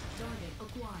range. Target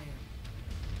acquired.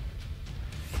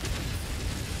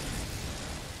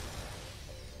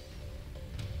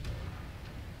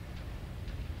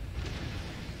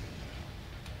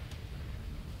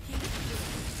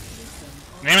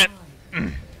 Damn it!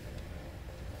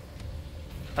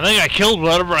 I think I killed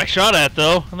whatever I shot at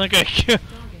though. I think I killed.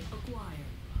 Target acquired.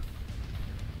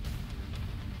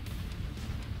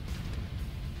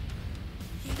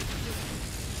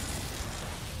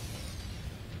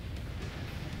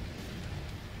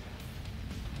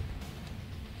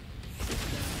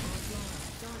 System offline.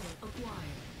 Target acquired.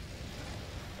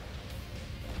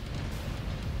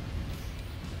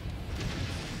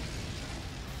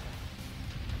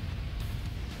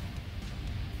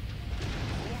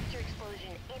 Reactor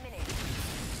explosion imminent.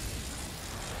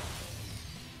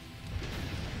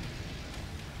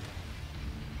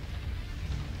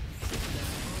 System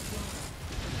offline.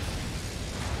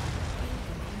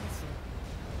 Incoming missile.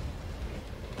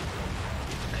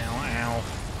 Ow, ow.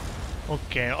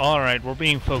 Okay, alright, we're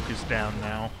being focused down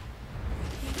now.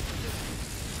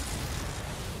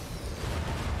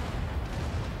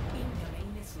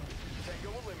 Incoming missile.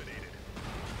 Tango eliminated.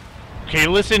 Okay,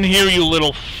 listen here, you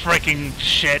little frickin'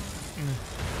 shit.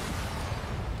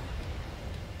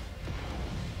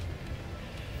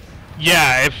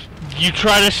 Yeah, if you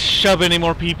try to shove any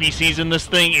more PPCs in this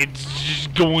thing, it's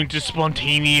just going to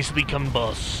spontaneously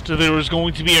combust. There was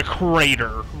going to be a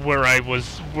crater where I'd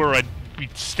be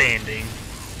standing.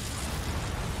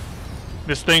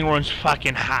 This thing runs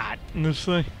fucking hot. This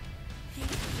thing.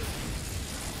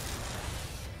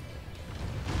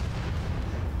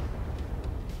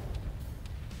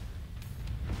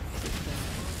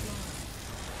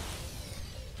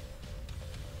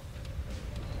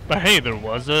 But hey, there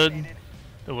was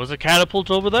a catapult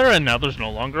over there, and now there's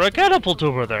no longer a catapult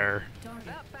over there. Target.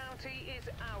 That bounty is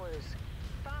ours.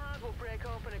 Fahad will break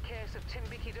open a case of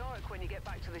Timbiki Dork when you get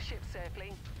back to the ship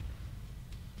safely.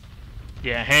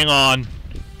 Yeah, hang on.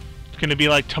 It's gonna be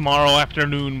like tomorrow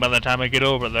afternoon by the time I get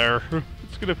over there.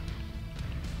 It's gonna.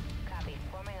 Copy.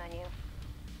 Forming on you.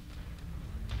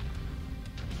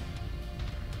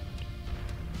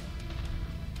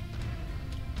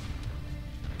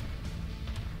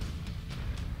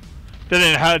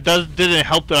 Didn't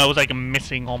help that I was like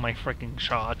missing all my freaking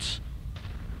shots.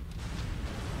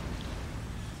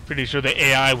 Pretty sure the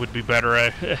AI would be better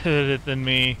at it than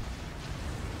me.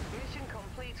 Mission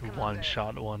complete, Commander. One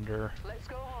shot wonder. Let's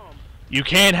go home. You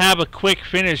can't have a quick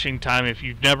finishing time if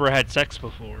you've never had sex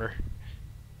before.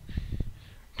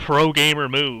 Pro gamer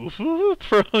move.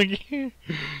 Pro gamer.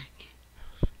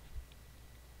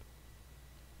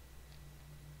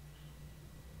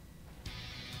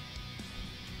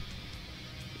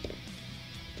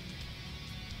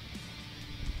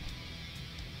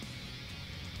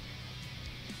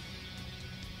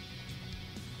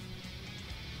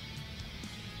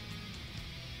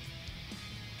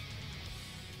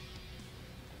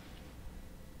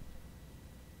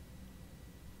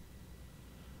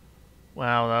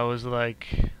 Wow, that was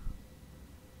like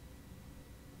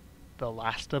the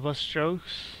Last of Us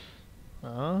jokes?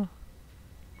 Huh?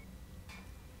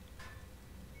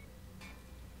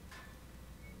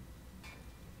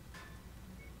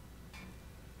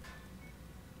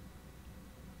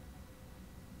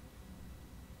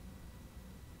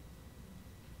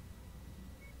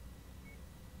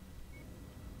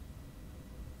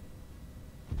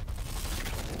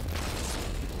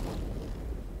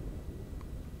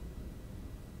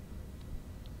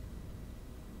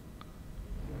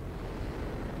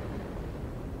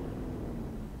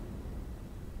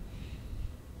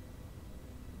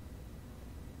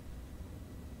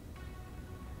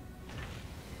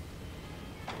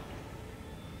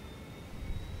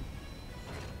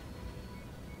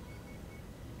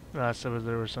 Last of it,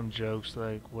 there were some jokes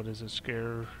like, what is a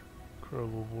scarecrow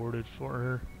awarded for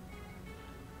her?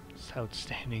 It's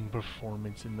outstanding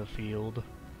performance in the field.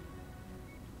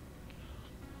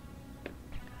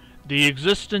 The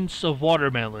existence of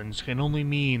watermelons can only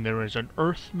mean there is an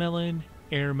earth melon,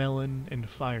 air melon, and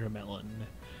fire melon.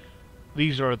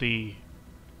 These are the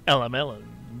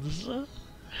elemelons.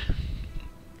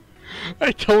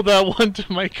 I told that one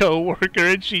to my coworker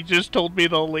and she just told me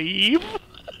to leave.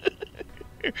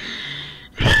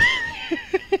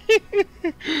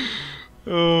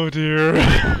 Oh dear.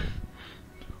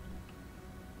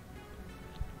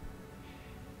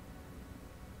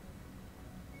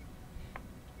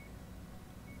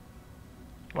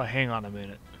 Well, hang on a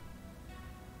minute.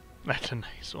 That's a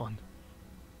nice one.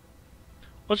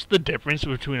 What's the difference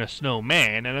between a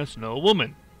snowman and a snow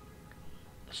woman?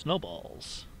 The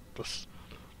snowballs.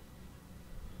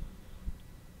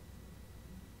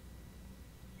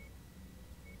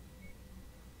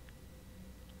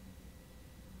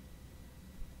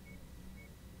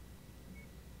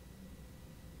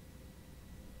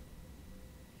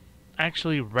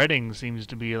 Actually, Redding seems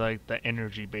to be like the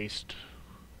energy-based.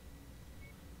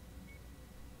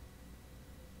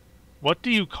 What do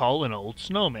you call an old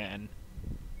snowman?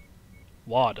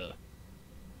 Water.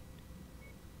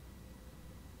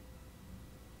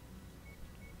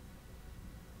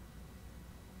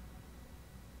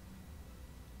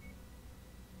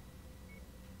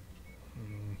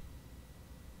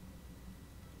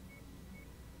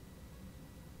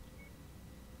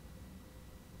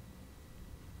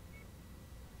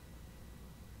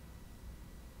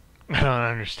 I don't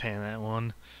understand that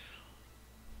one.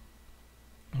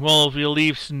 Well, if you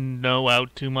leave snow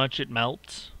out too much, it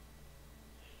melts.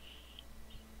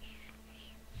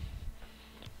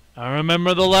 I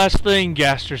remember the last thing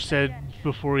Gaster said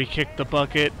before he kicked the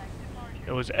bucket.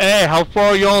 It was, "Hey, how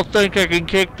far y'all think I can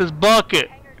kick this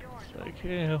bucket?" It's like,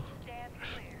 yeah.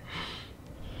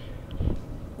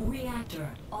 Reactor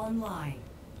online.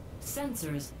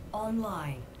 Sensors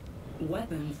online.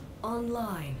 Weapons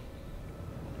online.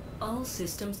 All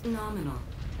systems nominal.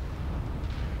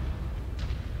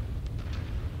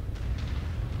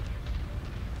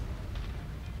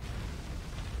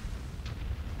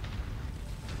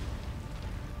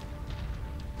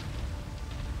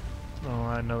 Oh,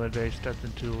 another day stepped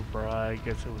into a bra. I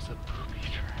guess it was a booby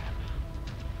trap.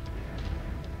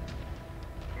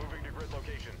 Moving to grid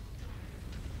location.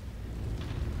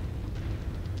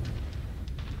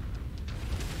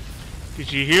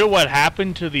 Did you hear what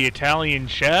happened to the Italian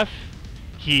chef?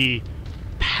 He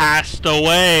passed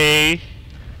away.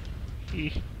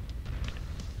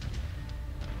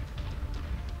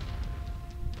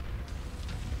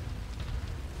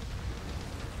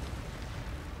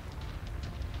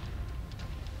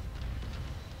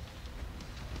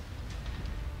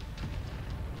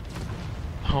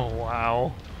 Oh,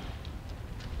 wow.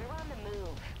 We're on the move.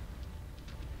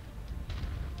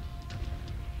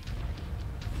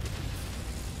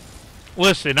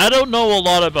 Listen, I don't know a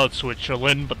lot about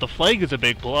Switzerland, but the flag is a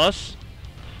big plus.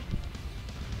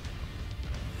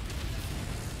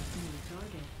 New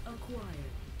target acquired.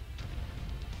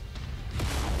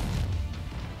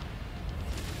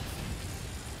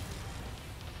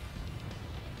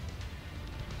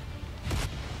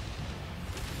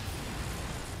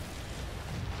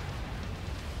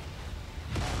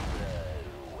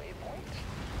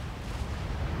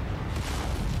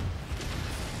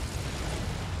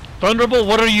 Thunderbolt,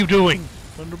 what are you doing?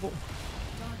 Thunderbolt?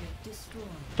 Target destroyed.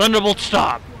 Thunderbolt,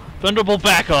 stop! Thunderbolt,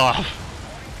 back off!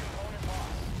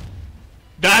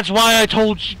 That's why I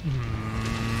told you.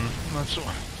 That's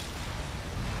why.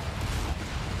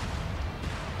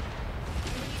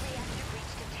 Enemy reactor breach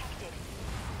detected.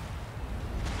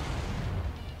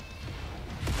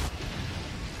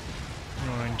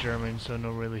 No, in German, so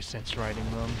no really sense writing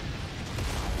them.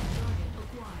 Target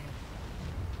acquired.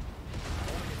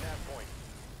 Target nav point.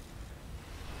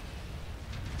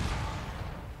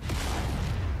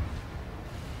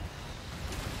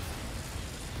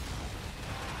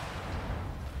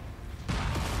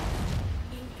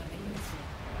 Incoming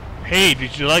missile. Hey,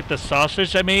 did you like the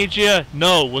sausage I made you?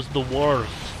 No, it was the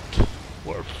worst.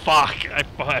 Fuck, I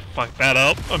fucked that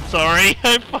up. I'm sorry.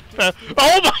 I fucked that.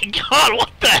 Oh my god,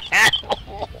 what the hell?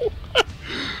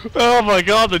 Oh my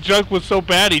god, the joke was so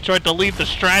bad he tried to leave the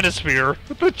stratosphere.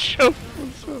 The joke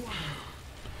was so...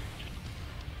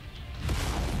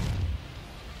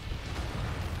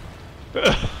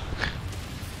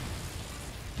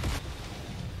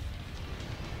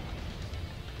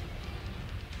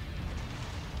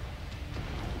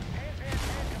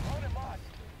 Component lost.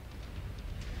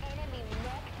 Enemy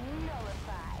mech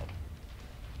nullified.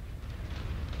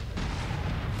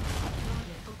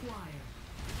 Target acquired.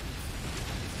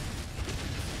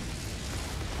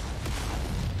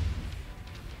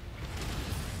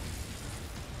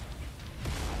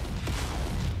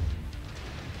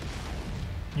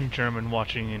 In German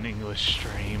watching an English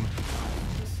stream.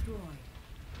 Destroyed.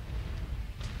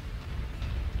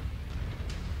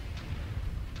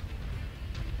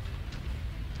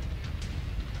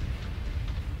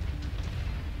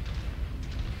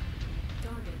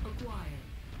 Target acquired.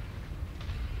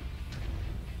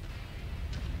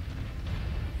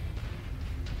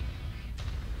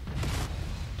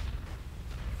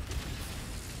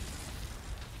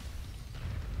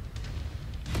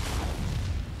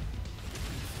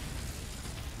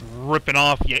 ripping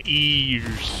off your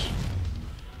ears.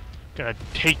 Gotta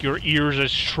take your ears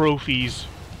as trophies.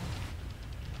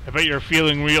 I bet you're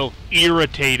feeling real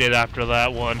irritated after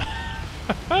that one.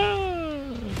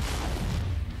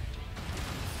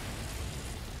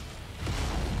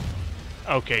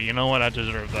 Okay, you know what? I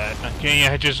deserve that. Okay,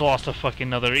 I just lost a fucking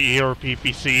another ear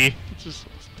PPC. It's just...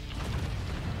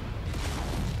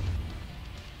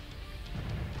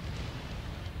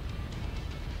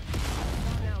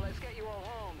 Now let's get you all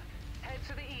home. Head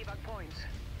to the evac point.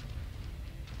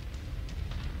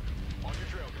 On your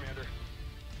trail, Commander.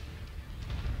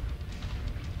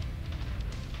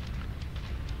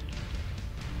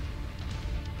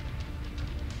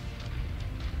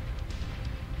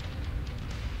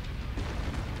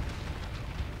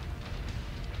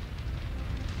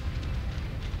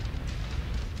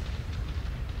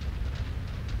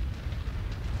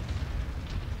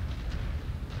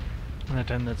 By the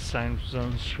time that time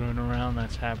zone's screwing around,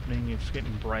 that's happening. It's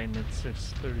getting bright and it's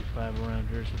 6:35 around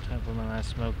here, so time for my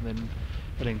last smoke and then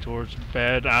heading towards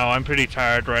bed. Oh, I'm pretty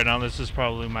tired right now. This is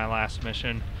probably my last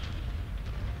mission.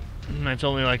 It's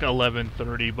only like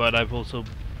 11:30, but I've also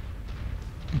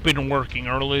been working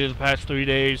early the past 3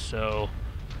 days, so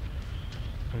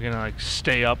I'm gonna like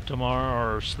stay up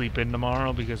tomorrow or sleep in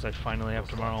tomorrow because I finally have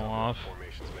tomorrow off.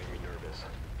 Formations make me nervous.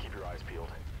 Keep your eyes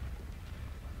peeled.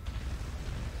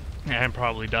 Yeah, I'm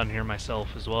probably done here myself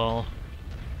as well.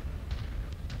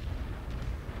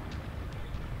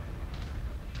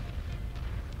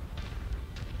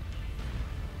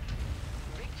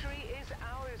 Victory is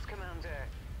ours, Commander.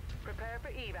 Prepare for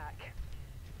evac.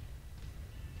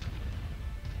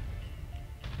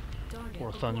 Target Poor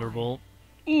acquired. Thunderbolt.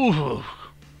 Ooh!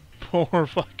 Poor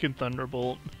fucking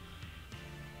Thunderbolt.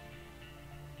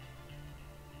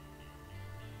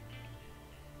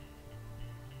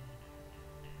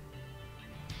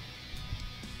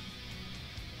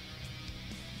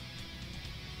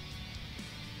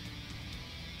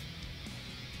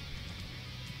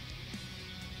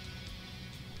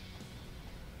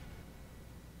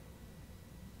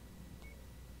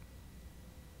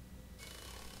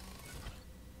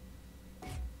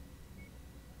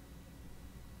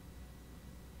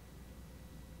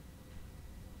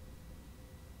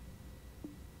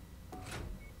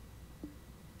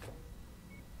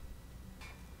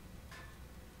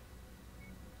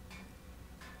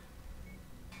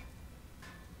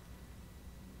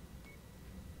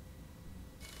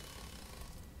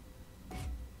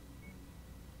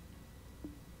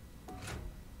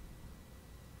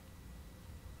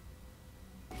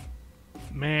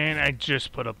 Man, I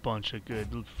just put a bunch of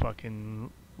good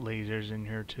fucking lasers in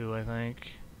here too, I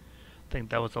think. I think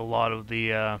that was a lot of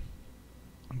the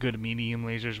good medium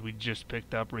lasers we just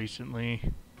picked up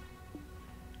recently.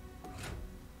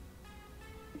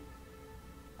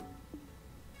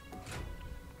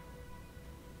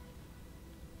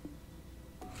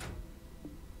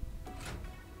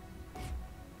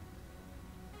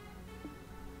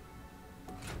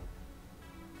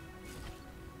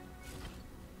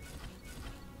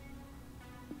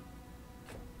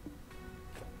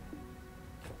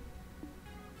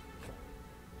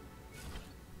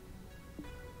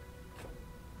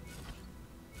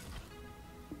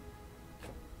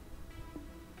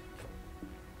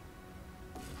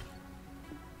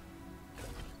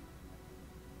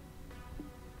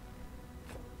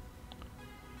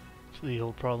 The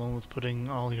old problem with putting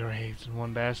all your eggs in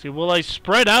one basket. Well, I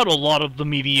spread out a lot of the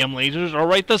medium lasers.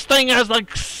 Alright, this thing has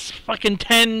like fucking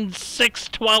 10, 6,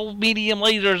 12 medium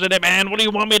lasers in it, man. What do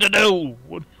you want me to do?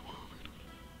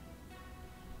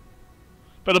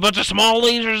 Put a bunch of small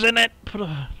lasers in it? Put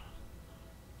a...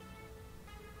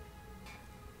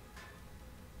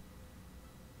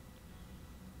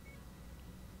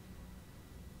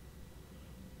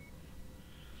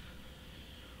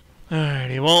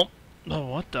 Alrighty, well... Oh,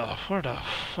 what the... Where the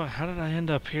fuck? How did I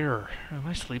end up here? Am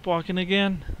I sleepwalking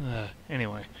again?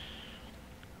 Anyway.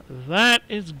 That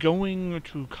is going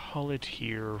to call it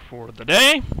here for the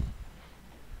day.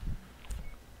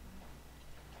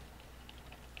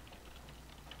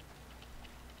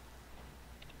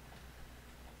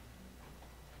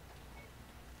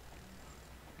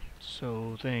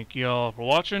 So, thank y'all for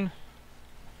watching.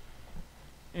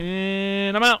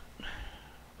 And I'm out.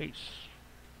 Peace.